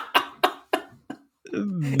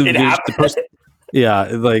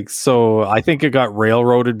so I think it got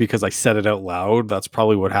railroaded because I said it out loud. That's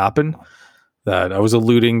probably what happened. That I was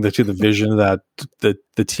alluding to the vision that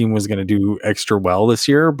the team was going to do extra well this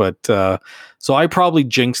year. But so I probably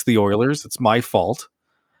jinxed the Oilers. It's my fault.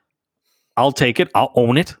 I'll take it. I'll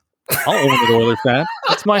own it. I'll own it, Oilers fan.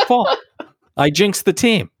 It's my fault. I jinxed the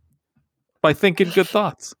team by thinking good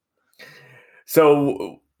thoughts.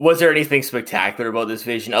 So was there anything spectacular about this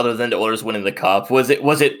vision other than the Oilers winning the cup? Was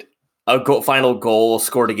it a final goal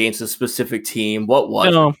scored against a specific team? What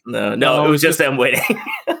was No, it was just them winning.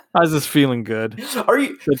 I was just feeling good. Are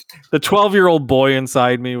you the 12-year-old boy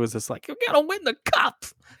inside me was just like, "You gotta win the cup.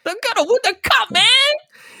 They're gonna win the cup, man."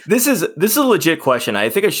 This is a legit question. I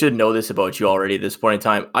think I should know this about you already at this point in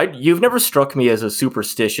time. You've never struck me as a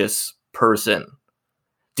superstitious person.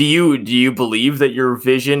 Do you believe that your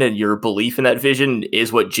vision and your belief in that vision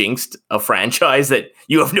is what jinxed a franchise that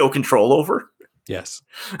you have no control over? Yes.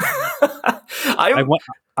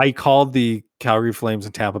 I called the Calgary Flames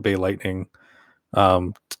and Tampa Bay Lightning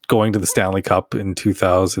going to the Stanley Cup in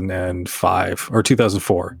 2005 or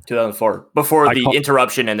 2004. 2004, before the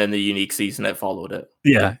interruption and then the unique season that followed it.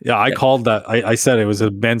 Yeah. I called that. I said it was a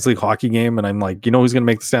men's league hockey game, and I'm like, who's going to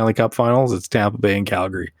make the Stanley Cup Finals? It's Tampa Bay and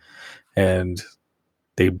Calgary, and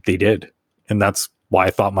they did, and that's why I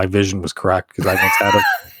thought my vision was correct, because I once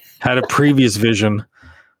had a previous vision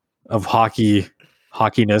of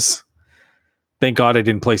hockeyness. Thank God I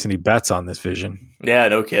didn't place any bets on this vision. Yeah,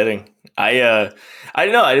 no kidding. I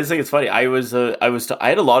don't know. I just think it's funny. I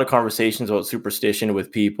had a lot of conversations about superstition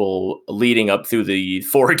with people leading up through the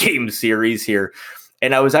 4-game series here,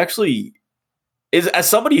 and I was actually, as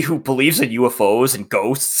somebody who believes in UFOs and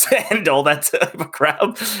ghosts and all that type of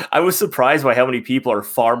crap, I was surprised by how many people are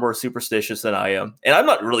far more superstitious than I am, and I'm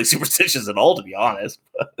not really superstitious at all, to be honest.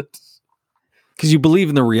 Because you believe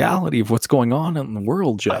in the reality of what's going on in the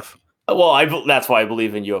world, Jeff. Well, that's why I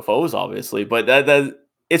believe in UFOs, obviously. But that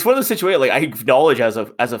it's one of those situations. Like, I acknowledge as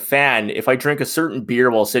a fan, if I drink a certain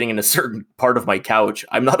beer while sitting in a certain part of my couch,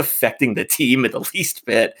 I'm not affecting the team at the least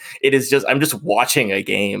bit. It is just I'm just watching a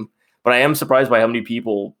game. But I am surprised by how many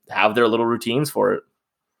people have their little routines for it.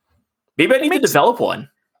 Maybe I need to develop one.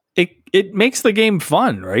 It makes the game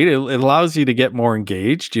fun, right? It allows you to get more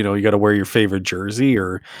engaged. You got to wear your favorite jersey,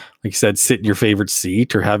 or like you said, sit in your favorite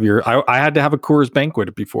seat, or have I had to have a Coors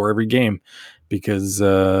Banquet before every game, because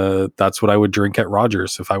that's what I would drink at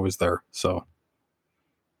Rogers if I was there. So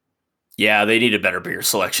yeah, they need a better beer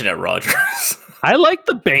selection at Rogers. I like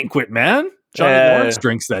the Banquet, man. Johnny Lawrence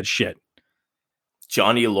drinks that shit.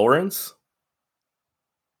 Johnny Lawrence?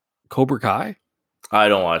 Cobra Kai? I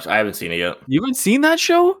don't watch. I haven't seen it yet. You haven't seen that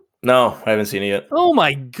show? No, I haven't seen it yet. Oh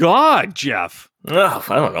my God, Jeff. Oh,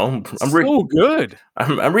 I don't know. So good.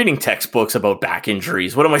 I'm reading textbooks about back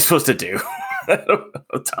injuries. What am I supposed to do? I don't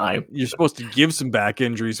have time. You're supposed to give some back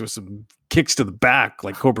injuries with some kicks to the back,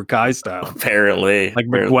 like Cobra Kai style. Apparently. Like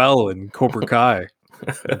Miguel and Cobra Kai.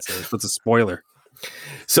 That's a spoiler.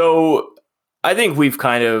 So I think we've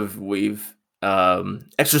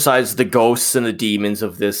exercised the ghosts and the demons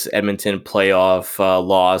of this Edmonton playoff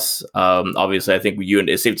loss. Obviously, I think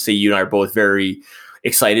it's safe to say you and I are both very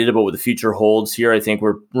excited about what the future holds here. I think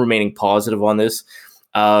we're remaining positive on this.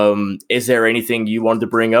 Is there anything you wanted to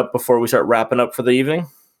bring up before we start wrapping up for the evening?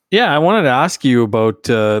 Yeah, I wanted to ask you about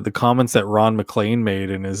the comments that Ron McLean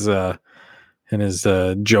made in his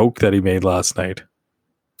joke that he made last night.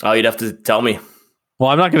 Oh, you'd have to tell me. Well,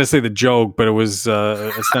 I'm not going to say the joke, but it was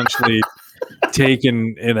essentially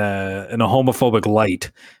taken in a homophobic light.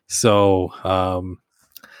 So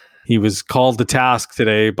he was called to task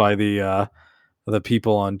today by the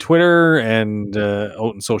people on Twitter and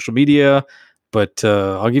out in social media. But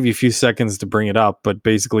I'll give you a few seconds to bring it up. But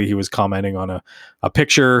basically, he was commenting on a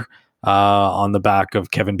picture on the back of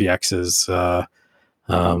Kevin BX's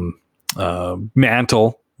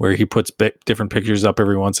mantle, where he puts different pictures up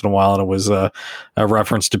every once in a while, and it was a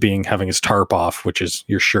reference to having his tarp off, which is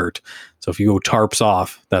your shirt. So if you go tarps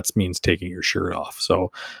off, that means taking your shirt off.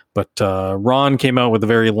 So, but Ron came out with a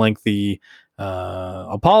very lengthy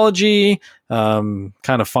apology. Kind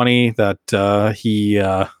of funny that he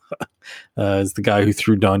is the guy who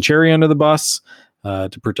threw Don Cherry under the bus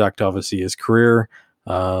to protect, obviously, his career.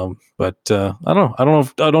 But I don't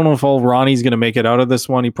know if all Ronnie's going to make it out of this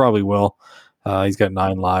one. He probably will. He's got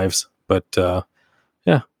 9 lives, but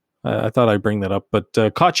yeah, I thought I'd bring that up, but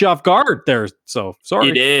caught you off guard there. So sorry.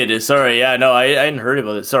 You did. Sorry. Yeah, no, I hadn't heard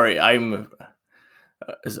about it. Sorry. I'm.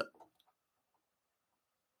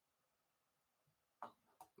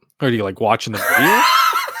 Are you like watching the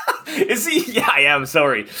video? Is he? Yeah, I am.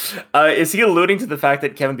 Sorry. Is he alluding to the fact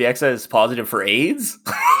that Kevin Bieksa is positive for AIDS?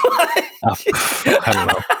 I don't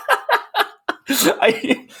know.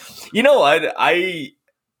 You know what?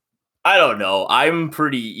 I don't know. I'm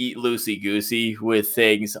pretty loosey-goosey with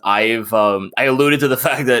things. I alluded to the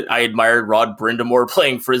fact that I admired Rod Brindamore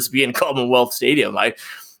playing Frisbee in Commonwealth Stadium.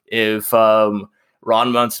 If Ron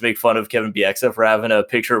wants to make fun of Kevin Bieksa for having a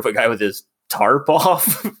picture of a guy with his tarp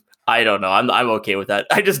off, I don't know. I'm okay with that.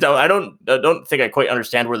 I don't think I quite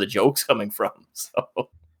understand where the joke's coming from. So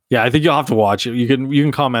yeah, I think you'll have to watch it. You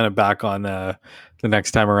can comment it back on the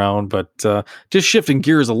next time around. But just shifting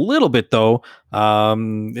gears a little bit, though,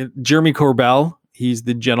 Jeremy Corbell, he's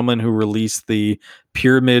the gentleman who released the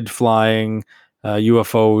pyramid flying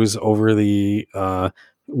UFOs over the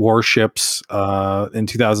warships in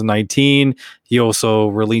 2019. He also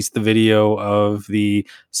released the video of the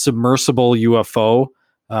submersible UFO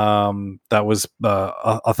that was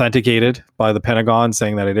authenticated by the Pentagon,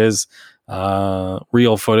 saying that it is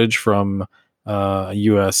real footage from a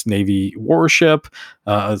U.S. Navy warship.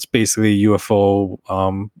 It's basically a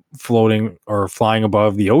UFO floating or flying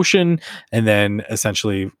above the ocean and then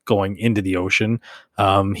essentially going into the ocean.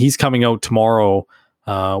 He's coming out tomorrow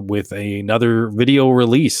with another video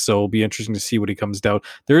release, so it'll be interesting to see what he comes down.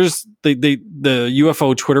 There's the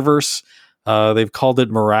UFO Twitterverse. They've called it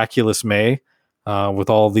Miraculous May, with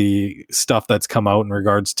all the stuff that's come out in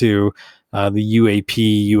regards to the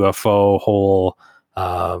UAP UFO whole,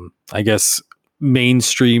 I guess,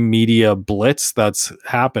 mainstream media blitz that's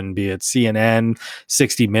happened, be it CNN,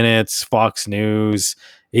 60 Minutes, Fox News,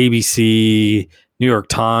 ABC, New York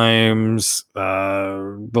Times,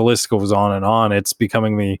 the list goes on and on. It's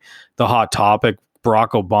becoming the hot topic.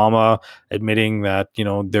 Barack Obama admitting that,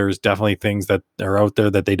 there's definitely things that are out there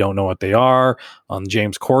that they don't know what they are, on the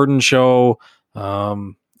James Corden show.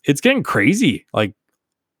 It's getting crazy. Like,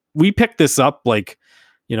 we picked this up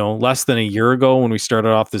less than a year ago when we started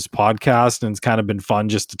off this podcast, and it's kind of been fun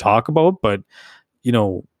just to talk about. But,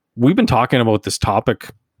 we've been talking about this topic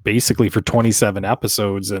basically for 27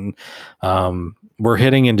 episodes, and we're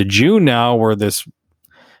hitting into June now, where this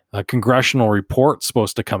congressional report's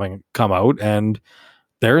supposed to come out, and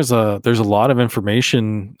there's a lot of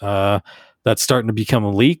information that's starting to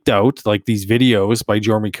become leaked out, like these videos by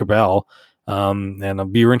Jeremy Corbell. And it'll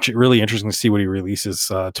be really interesting to see what he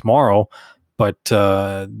releases tomorrow. But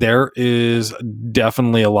there is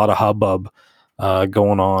definitely a lot of hubbub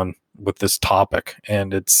going on with this topic,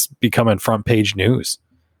 and it's becoming front page news.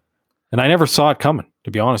 And I never saw it coming,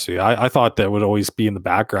 to be honest with you. I thought that would always be in the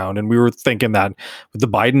background. And we were thinking that with the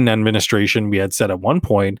Biden administration, we had said at one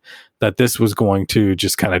point that this was going to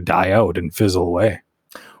just kind of die out and fizzle away.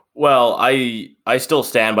 Well, I still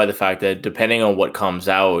stand by the fact that depending on what comes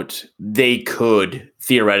out, they could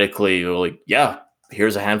theoretically,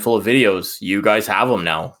 here's a handful of videos. You guys have them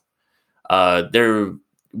now.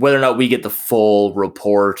 Whether or not we get the full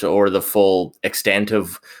report or the full extent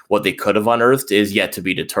of what they could have unearthed is yet to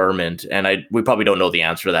be determined, and we probably don't know the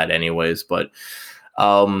answer to that anyways. But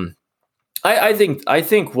I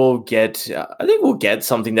think we'll get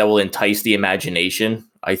something that will entice the imagination.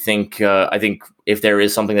 I think if there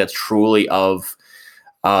is something that's truly of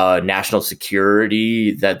national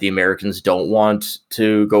security that the Americans don't want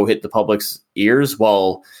to go hit the public's ears,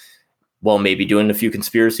 while maybe doing a few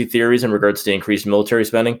conspiracy theories in regards to increased military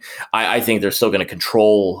spending, I think they're still going to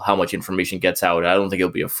control how much information gets out. I don't think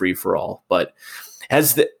it'll be a free-for-all. But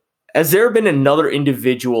has there been another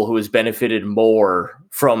individual who has benefited more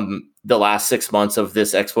from the last 6 months of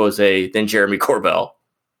this expose than Jeremy Corbell.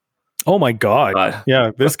 Oh my God! Yeah,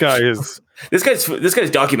 this guy is this guy's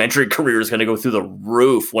documentary career is going to go through the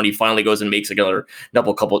roof when he finally goes and makes another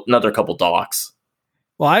couple docs.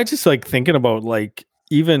 Well, I just like thinking about like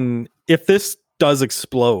even if this does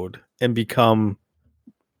explode and become,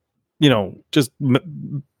 just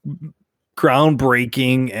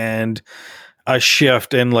groundbreaking and a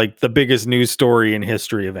shift and like the biggest news story in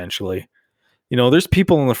history eventually. There's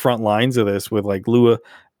people on the front lines of this with like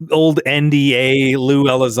old NDA, Lou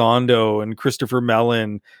Elizondo and Christopher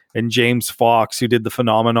Mellon and James Fox, who did the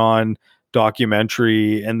Phenomenon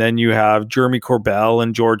documentary. And then you have Jeremy Corbell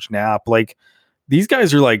and George Knapp. Like these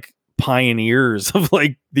guys are like pioneers of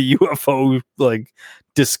like the UFO like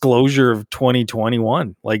disclosure of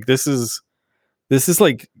 2021. Like this is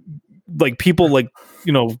like people like,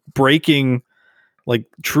 breaking, like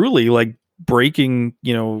truly like breaking,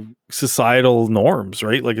 societal norms,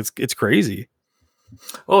 right? Like it's crazy.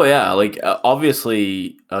 Oh yeah, like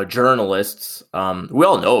obviously journalists. We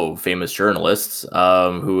all know famous journalists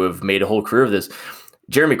who have made a whole career of this.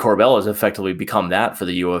 Jeremy Corbell has effectively become that for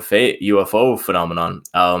the UFO phenomenon.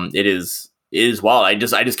 It is wild. I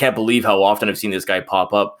just can't believe how often I've seen this guy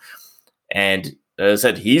pop up. And as I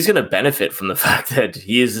said, he's going to benefit from the fact that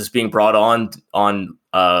he is just being brought on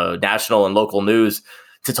national and local news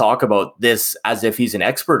to talk about this as if he's an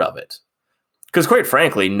expert of it. Because quite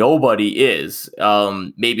frankly, nobody is.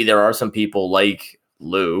 Maybe there are some people like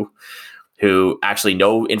Lou who actually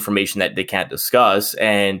know information that they can't discuss.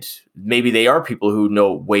 And maybe they are people who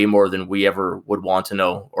know way more than we ever would want to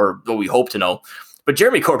know or what we hope to know. But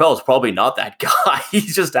Jeremy Corbell is probably not that guy. He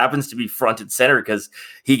just happens to be front and center because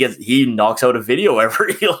he knocks out a video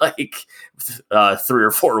every 3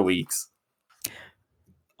 or 4 weeks.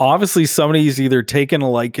 Obviously, somebody's either taken a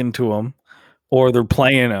liking to him or they're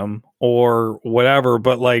playing him or whatever.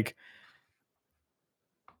 But like,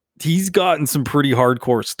 he's gotten some pretty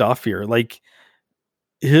hardcore stuff here. Like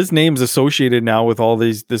his name's associated now with all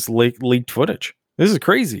this leaked footage. This is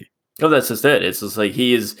crazy. Oh, that's just it. It's just like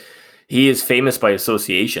he is famous by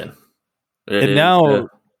association. And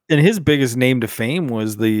his biggest name to fame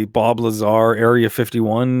was the Bob Lazar Area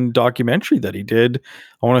 51 documentary that he did.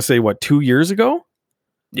 I want to say 2 years ago.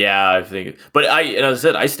 Yeah, I think. But as I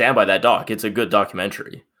said, I stand by that doc. It's a good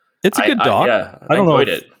documentary. It's a good doc. I don't know if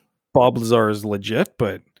it. Bob Lazar is legit,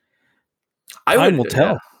 but time will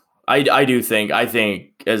tell. Yeah. I do think. I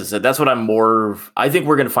think, as I said, that's what I'm more. I think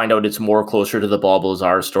we're going to find out it's more closer to the Bob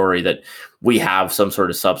Lazar story that we have some sort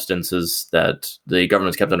of substances that the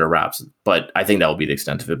government's kept under wraps. But I think that will be the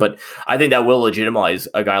extent of it. But I think that will legitimize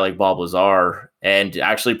a guy like Bob Lazar and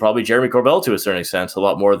actually probably Jeremy Corbell to a certain extent a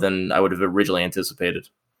lot more than I would have originally anticipated.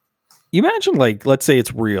 You imagine, like, let's say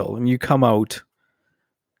it's real and you come out,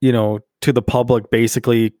 to the public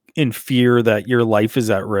basically in fear that your life is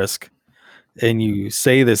at risk. And you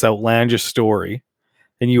say this outlandish story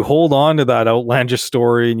and you hold on to that outlandish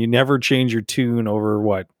story and you never change your tune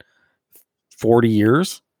over 40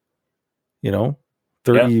 years,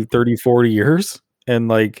 30, 40 years. And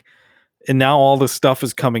now all this stuff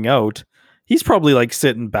is coming out. He's probably like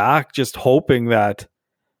sitting back, just hoping that,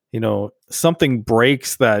 something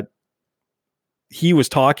breaks that he was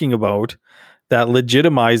talking about that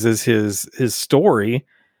legitimizes his story.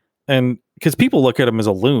 And because people look at him as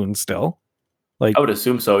a loon still. Like, I would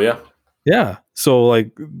assume so, yeah. Yeah. So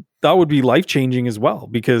like that would be life-changing as well,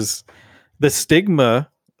 because the stigma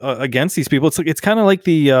against these people, it's kind of like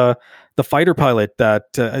the fighter pilot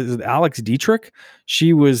that Alex Dietrich.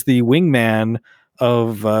 She was the wingman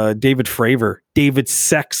of David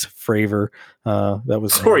Sex Fravor. That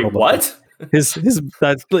was sorry, what? His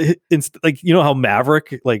that's like, how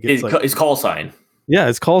Maverick, like his call sign. Yeah,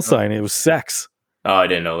 his call sign. It was sex. Oh, I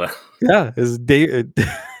didn't know that. Yeah, it's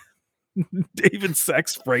David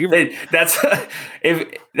Sex Fravor. That's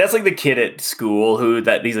like the kid at school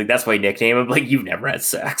he's like, that's my nickname. I'm like, you've never had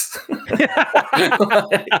sex.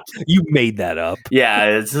 You made that up.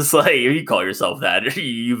 Yeah, it's just like, if you call yourself that,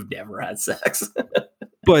 you've never had sex.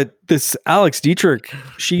 But this Alex Dietrich,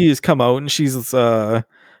 she has come out and she's I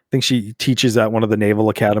think she teaches at one of the naval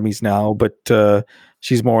academies now, but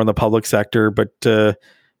she's more in the public sector. But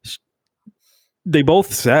they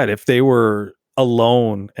both said if they were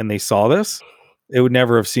alone and they saw this, it would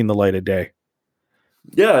never have seen the light of day.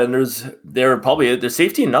 Yeah, and there's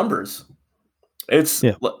safety in numbers. It's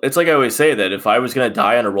like I always say that if I was going to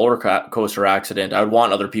die in a roller coaster accident, I would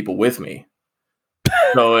want other people with me.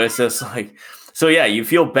 So it's just like, so yeah, you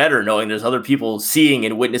feel better knowing there's other people seeing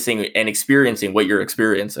and witnessing and experiencing what you're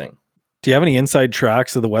experiencing. Do you have any inside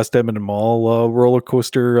tracks of the West Edmonton Mall roller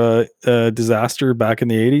coaster disaster back in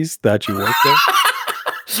the 80s that you worked with?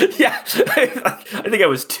 Yeah, I think I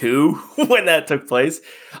was 2 when that took place.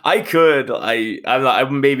 I'm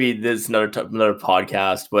not, maybe this is another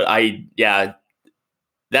podcast, but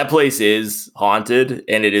that place is haunted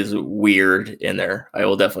and it is weird in there. I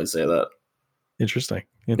will definitely say that. Interesting.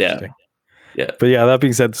 Yeah. But yeah, that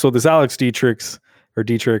being said, so this Alex Dietrich,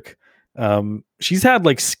 she's had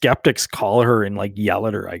like skeptics call her and like yell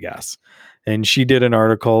at her, I guess. And she did an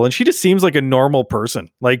article, and she just seems like a normal person.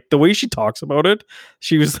 Like the way she talks about it,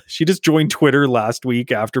 she just joined Twitter last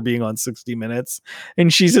week after being on 60 Minutes,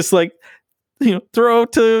 and she's just like, throw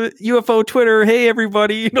to UFO Twitter, hey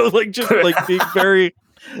everybody, like just like being very,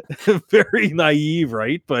 very naive,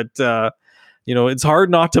 right? But it's hard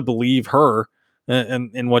not to believe her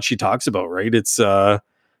and what she talks about, right? It's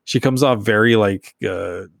she comes off very like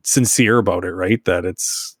sincere about it, right? That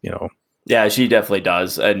it's Yeah, she definitely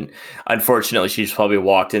does. And unfortunately, she's probably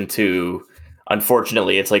walked into,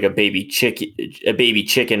 it's like a baby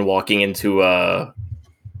chicken walking into a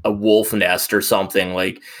wolf nest or something,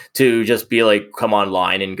 like to just be like, come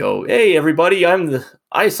online and go, hey, everybody,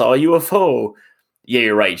 I saw a UFO. Yeah,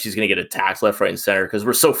 you're right. She's going to get attacked left, right, and center because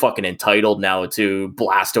we're so fucking entitled now to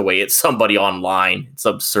blast away at somebody online. It's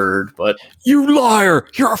absurd, but you liar.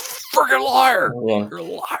 You're a freaking liar. Yeah. You're a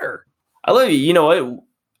liar. I love you.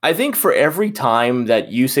 I think for every time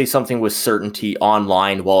that you say something with certainty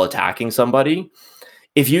online while attacking somebody,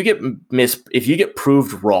 if you get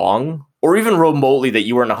proved wrong, or even remotely that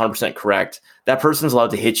you weren't 100% correct, that person's allowed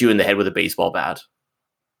to hit you in the head with a baseball bat.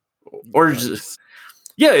 Or just,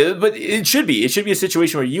 yeah, but it should be a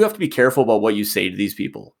situation where you have to be careful about what you say to these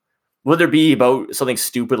people, whether it be about something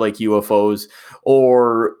stupid like UFOs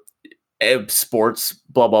or sports,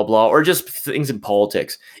 blah, blah, blah, or just things in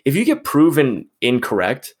politics. If you get proven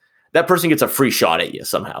incorrect, that person gets a free shot at you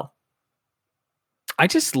somehow. I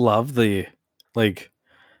just love the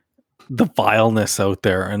vileness out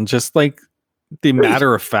there, and just like the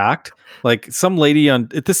matter of fact, like some lady on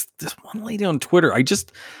this one lady on Twitter,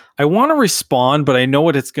 I want to respond, but I know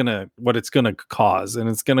what it's gonna cause, and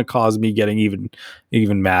it's gonna cause me getting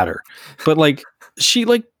even madder. But like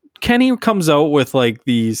Kenny comes out with like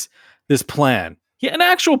this plan, an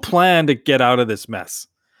actual plan to get out of this mess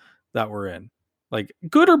that we're in, like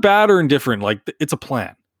good or bad or indifferent, like it's a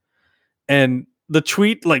plan. And the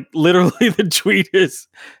tweet, like literally the tweet is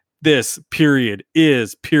this period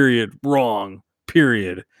wrong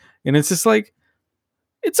period, and it's just like,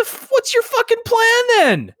 what's your fucking plan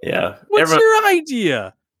then? Yeah, what's your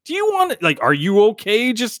idea? Do you want it, like, are you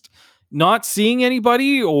okay just not seeing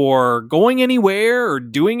anybody or going anywhere or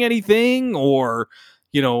doing anything, or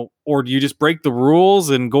or do you just break the rules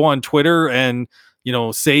and go on Twitter and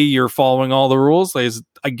say you're following all the rules? Like,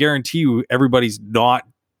 I guarantee you everybody's not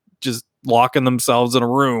just locking themselves in a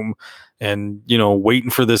room and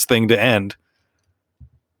waiting for this thing to end.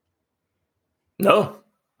 No.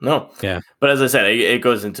 Yeah. But as I said, it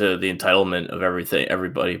goes into the entitlement of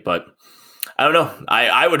everybody. But I don't know.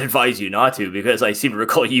 I would advise you not to, because I seem to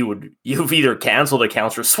recall you've either canceled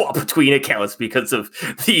accounts or swapped between accounts because of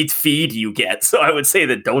the feed you get. So I would say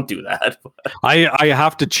that don't do that. I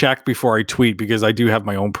have to check before I tweet, because I do have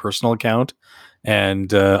my own personal account,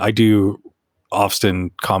 and I do often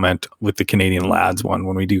comment with the Canadian Lads one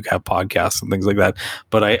when we do have podcasts and things like that.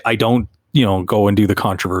 But I don't go and do the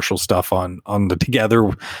controversial stuff on the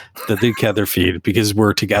Together feed, because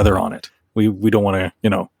we're together on it. We don't want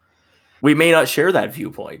to, we may not share that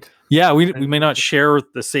viewpoint. Yeah, we may not share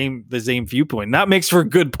the same viewpoint. And that makes for a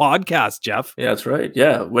good podcast, Jeff. Yeah, that's right.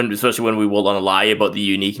 Yeah, especially when we will want to lie about the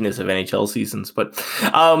uniqueness of NHL seasons. But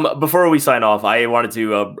before we sign off, I wanted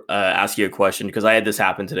to ask you a question, because I had this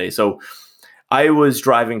happen today. So I was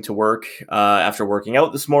driving to work after working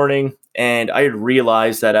out this morning, and I had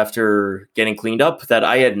realized that after getting cleaned up that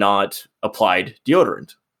I had not applied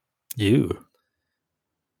deodorant.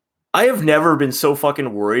 I have never been so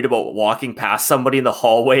fucking worried about walking past somebody in the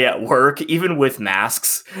hallway at work, even with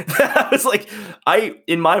masks. I was like,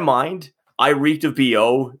 in my mind, I reeked of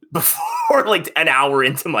BO before like an hour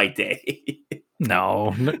into my day.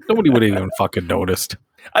 No, nobody would have even fucking noticed.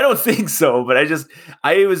 I don't think so, but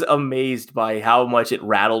I was amazed by how much it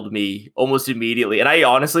rattled me almost immediately. And I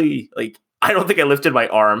honestly, I don't think I lifted my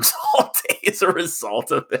arms all day as a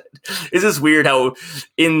result of it. It's just weird how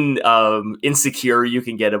insecure you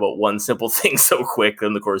can get about one simple thing so quick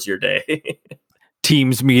in the course of your day.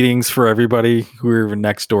 Teams meetings for everybody who are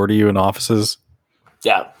next door to you in offices.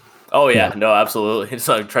 Yeah. Oh, yeah. No, absolutely. It's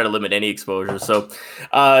like try to limit any exposure. So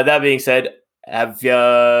that being said,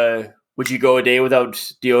 would you go a day without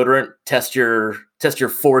deodorant? Test your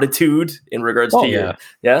fortitude in regards to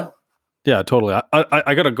yeah, totally.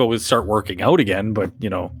 I gotta go and start working out again, but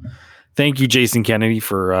Thank you, Jason Kennedy,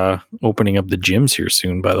 for opening up the gyms here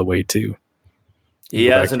soon, by the way, too. He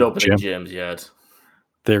hasn't opened the gyms yet.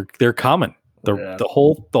 They're coming. The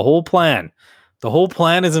whole plan. The whole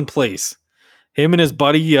plan is in place. Him and his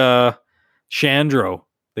buddy Chandro,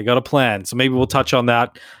 they got a plan. So maybe we'll touch on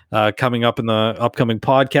that coming up in the upcoming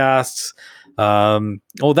podcasts.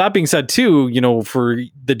 That being said, too, for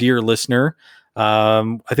the dear listener,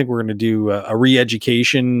 I think we're going to do a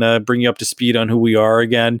re-education, bring you up to speed on who we are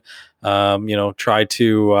again. Try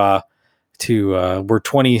to we're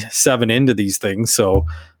 27 into these things, so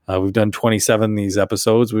we've done 27 of these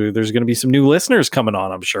episodes. There's going to be some new listeners coming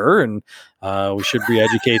on, I'm sure, and we should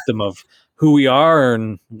re-educate them of who we are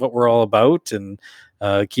and what we're all about, and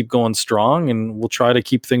keep going strong. And we'll try to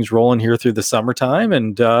keep things rolling here through the summertime,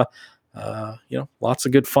 and lots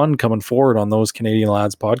of good fun coming forward on those Canadian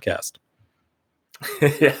Lads podcast.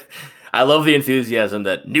 Yeah. I love the enthusiasm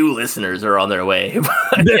that new listeners are on their way.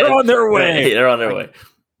 They're on their way. They're on their way.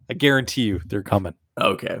 I guarantee you they're coming.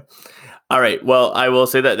 Okay. All right. Well, I will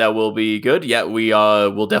say that will be good. Yeah, we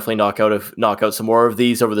will definitely knock out some more of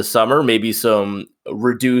these over the summer. Maybe some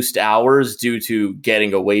reduced hours due to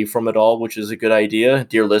getting away from it all, which is a good idea.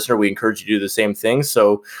 Dear listener, we encourage you to do the same thing.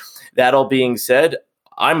 So that all being said,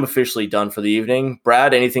 I'm officially done for the evening.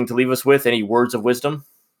 Brad, anything to leave us with? Any words of wisdom?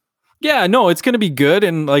 Yeah, no, it's going to be good.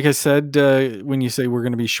 And like I said, when you say we're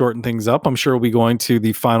going to be shorting things up, I'm sure we'll be going to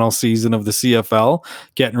the final season of the CFL,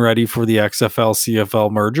 getting ready for the XFL CFL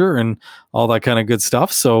merger and all that kind of good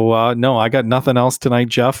stuff. So, no, I got nothing else tonight,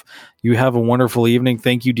 Jeff. You have a wonderful evening.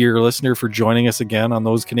 Thank you, dear listener, for joining us again on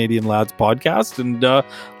those Canadian Lads podcast. And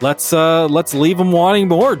let's leave them wanting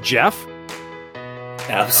more, Jeff.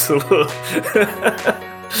 Absolutely.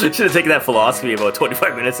 Should have taken that philosophy about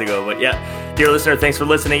 25 minutes ago. But yeah, dear listener, thanks for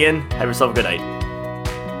listening in. Have yourself a good night.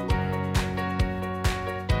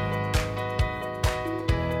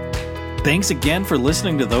 Thanks again for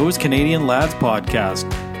listening to Those Canadian Lads podcast.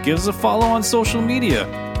 Give us a follow on social media.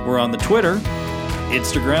 We're on the Twitter,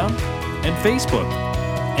 Instagram, and Facebook.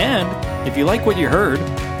 And if you like what you heard,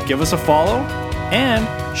 give us a follow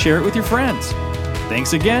and share it with your friends.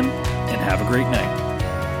 Thanks again, and have a great night.